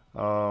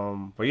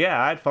 But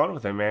yeah, I had fun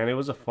with it, man. It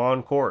was a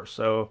fun course.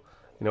 So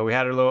we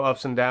had our little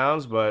ups and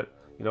downs, but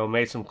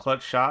made some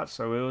clutch shots.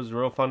 So it was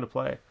real fun to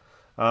play.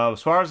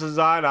 As far as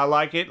design, I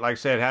like it. Like I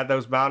said, had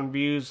those mountain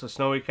views, the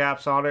snowy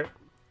caps on it.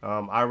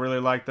 I really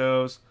like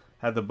those.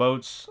 Had the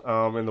boats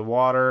in the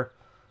water.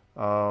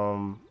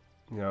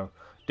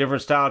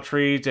 Different style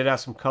trees. Did have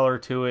some color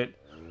to it.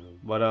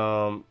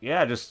 But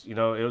yeah, just it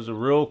was a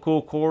real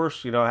cool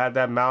course. Had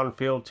that mountain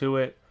feel to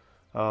it.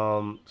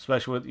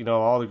 Especially with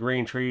all the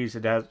green trees.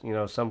 It has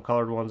some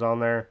colored ones on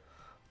there.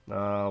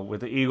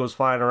 With the eagles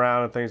flying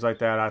around and things like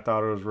that. I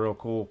thought it was real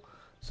cool.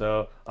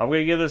 So I'm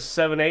gonna give this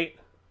a 7.8.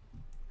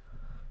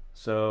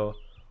 So,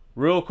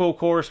 real cool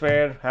course,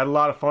 man. Had a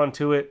lot of fun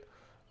to it.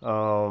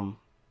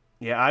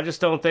 Yeah, I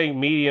just don't think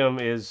medium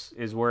is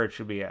where it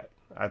should be at.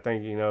 I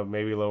think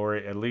maybe lower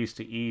it at least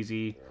to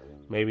easy,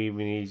 maybe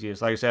even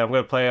easiest. Like I said, I'm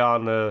gonna play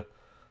on the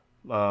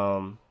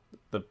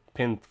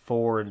pin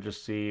 4 and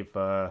just see if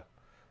that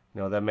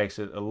makes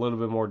it a little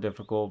bit more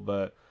difficult.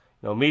 But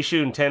me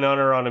shooting 10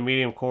 under on a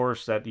medium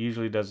course, that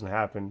usually doesn't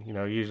happen.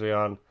 Usually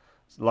on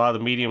a lot of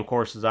the medium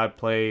courses I've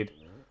played,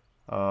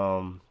 you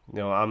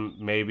know, I'm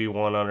maybe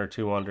 1 under,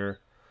 2 under,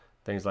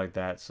 things like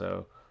that.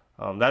 So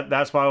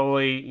that's my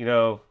only, you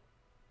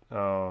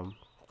know,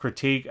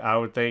 critique. I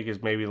would think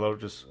is maybe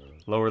just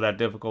lower that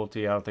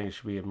difficulty. I don't think it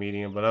should be a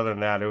medium, but other than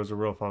that, it was a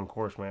real fun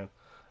course, man.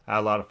 I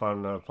had a lot of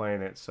fun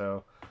playing it.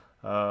 So,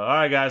 all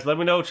right, guys, let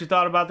me know what you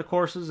thought about the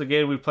courses.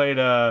 Again, we played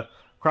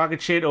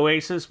Crocochit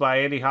Oasis by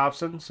Andy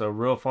Hobson, so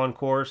real fun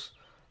course,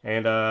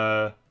 and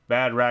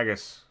Bad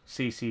Ragaz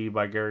CC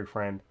by Gary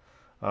Friend.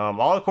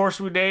 All the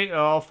courses we did,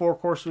 all 4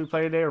 courses we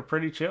played today are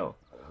pretty chill.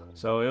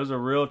 So it was a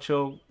real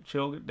chill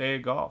day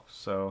of golf.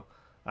 So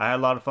I had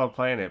a lot of fun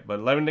playing it.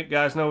 But let me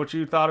guys know what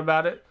you thought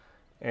about it.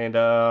 And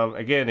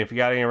again, if you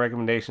got any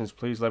recommendations,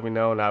 please let me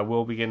know, and I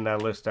will be getting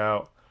that list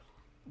out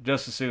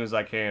just as soon as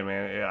I can,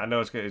 man. I know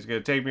it's going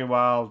to take me a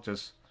while.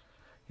 Just,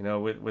 you know,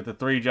 with the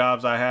 3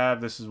 jobs I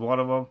have, this is one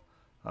of them.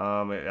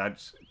 I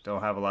just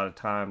don't have a lot of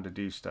time to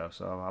do stuff,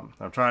 so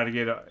I'm trying to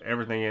get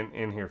everything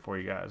in here for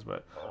you guys.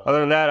 But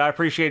other than that, I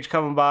appreciate you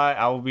coming by.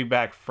 I will be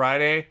back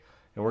Friday,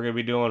 and we're going to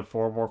be doing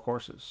 4 more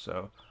courses.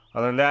 So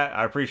other than that,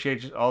 I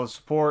appreciate all the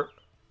support.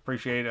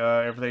 Appreciate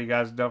everything you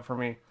guys have done for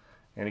me.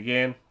 And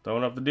again,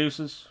 throwing up the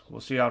deuces.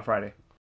 We'll see you on Friday.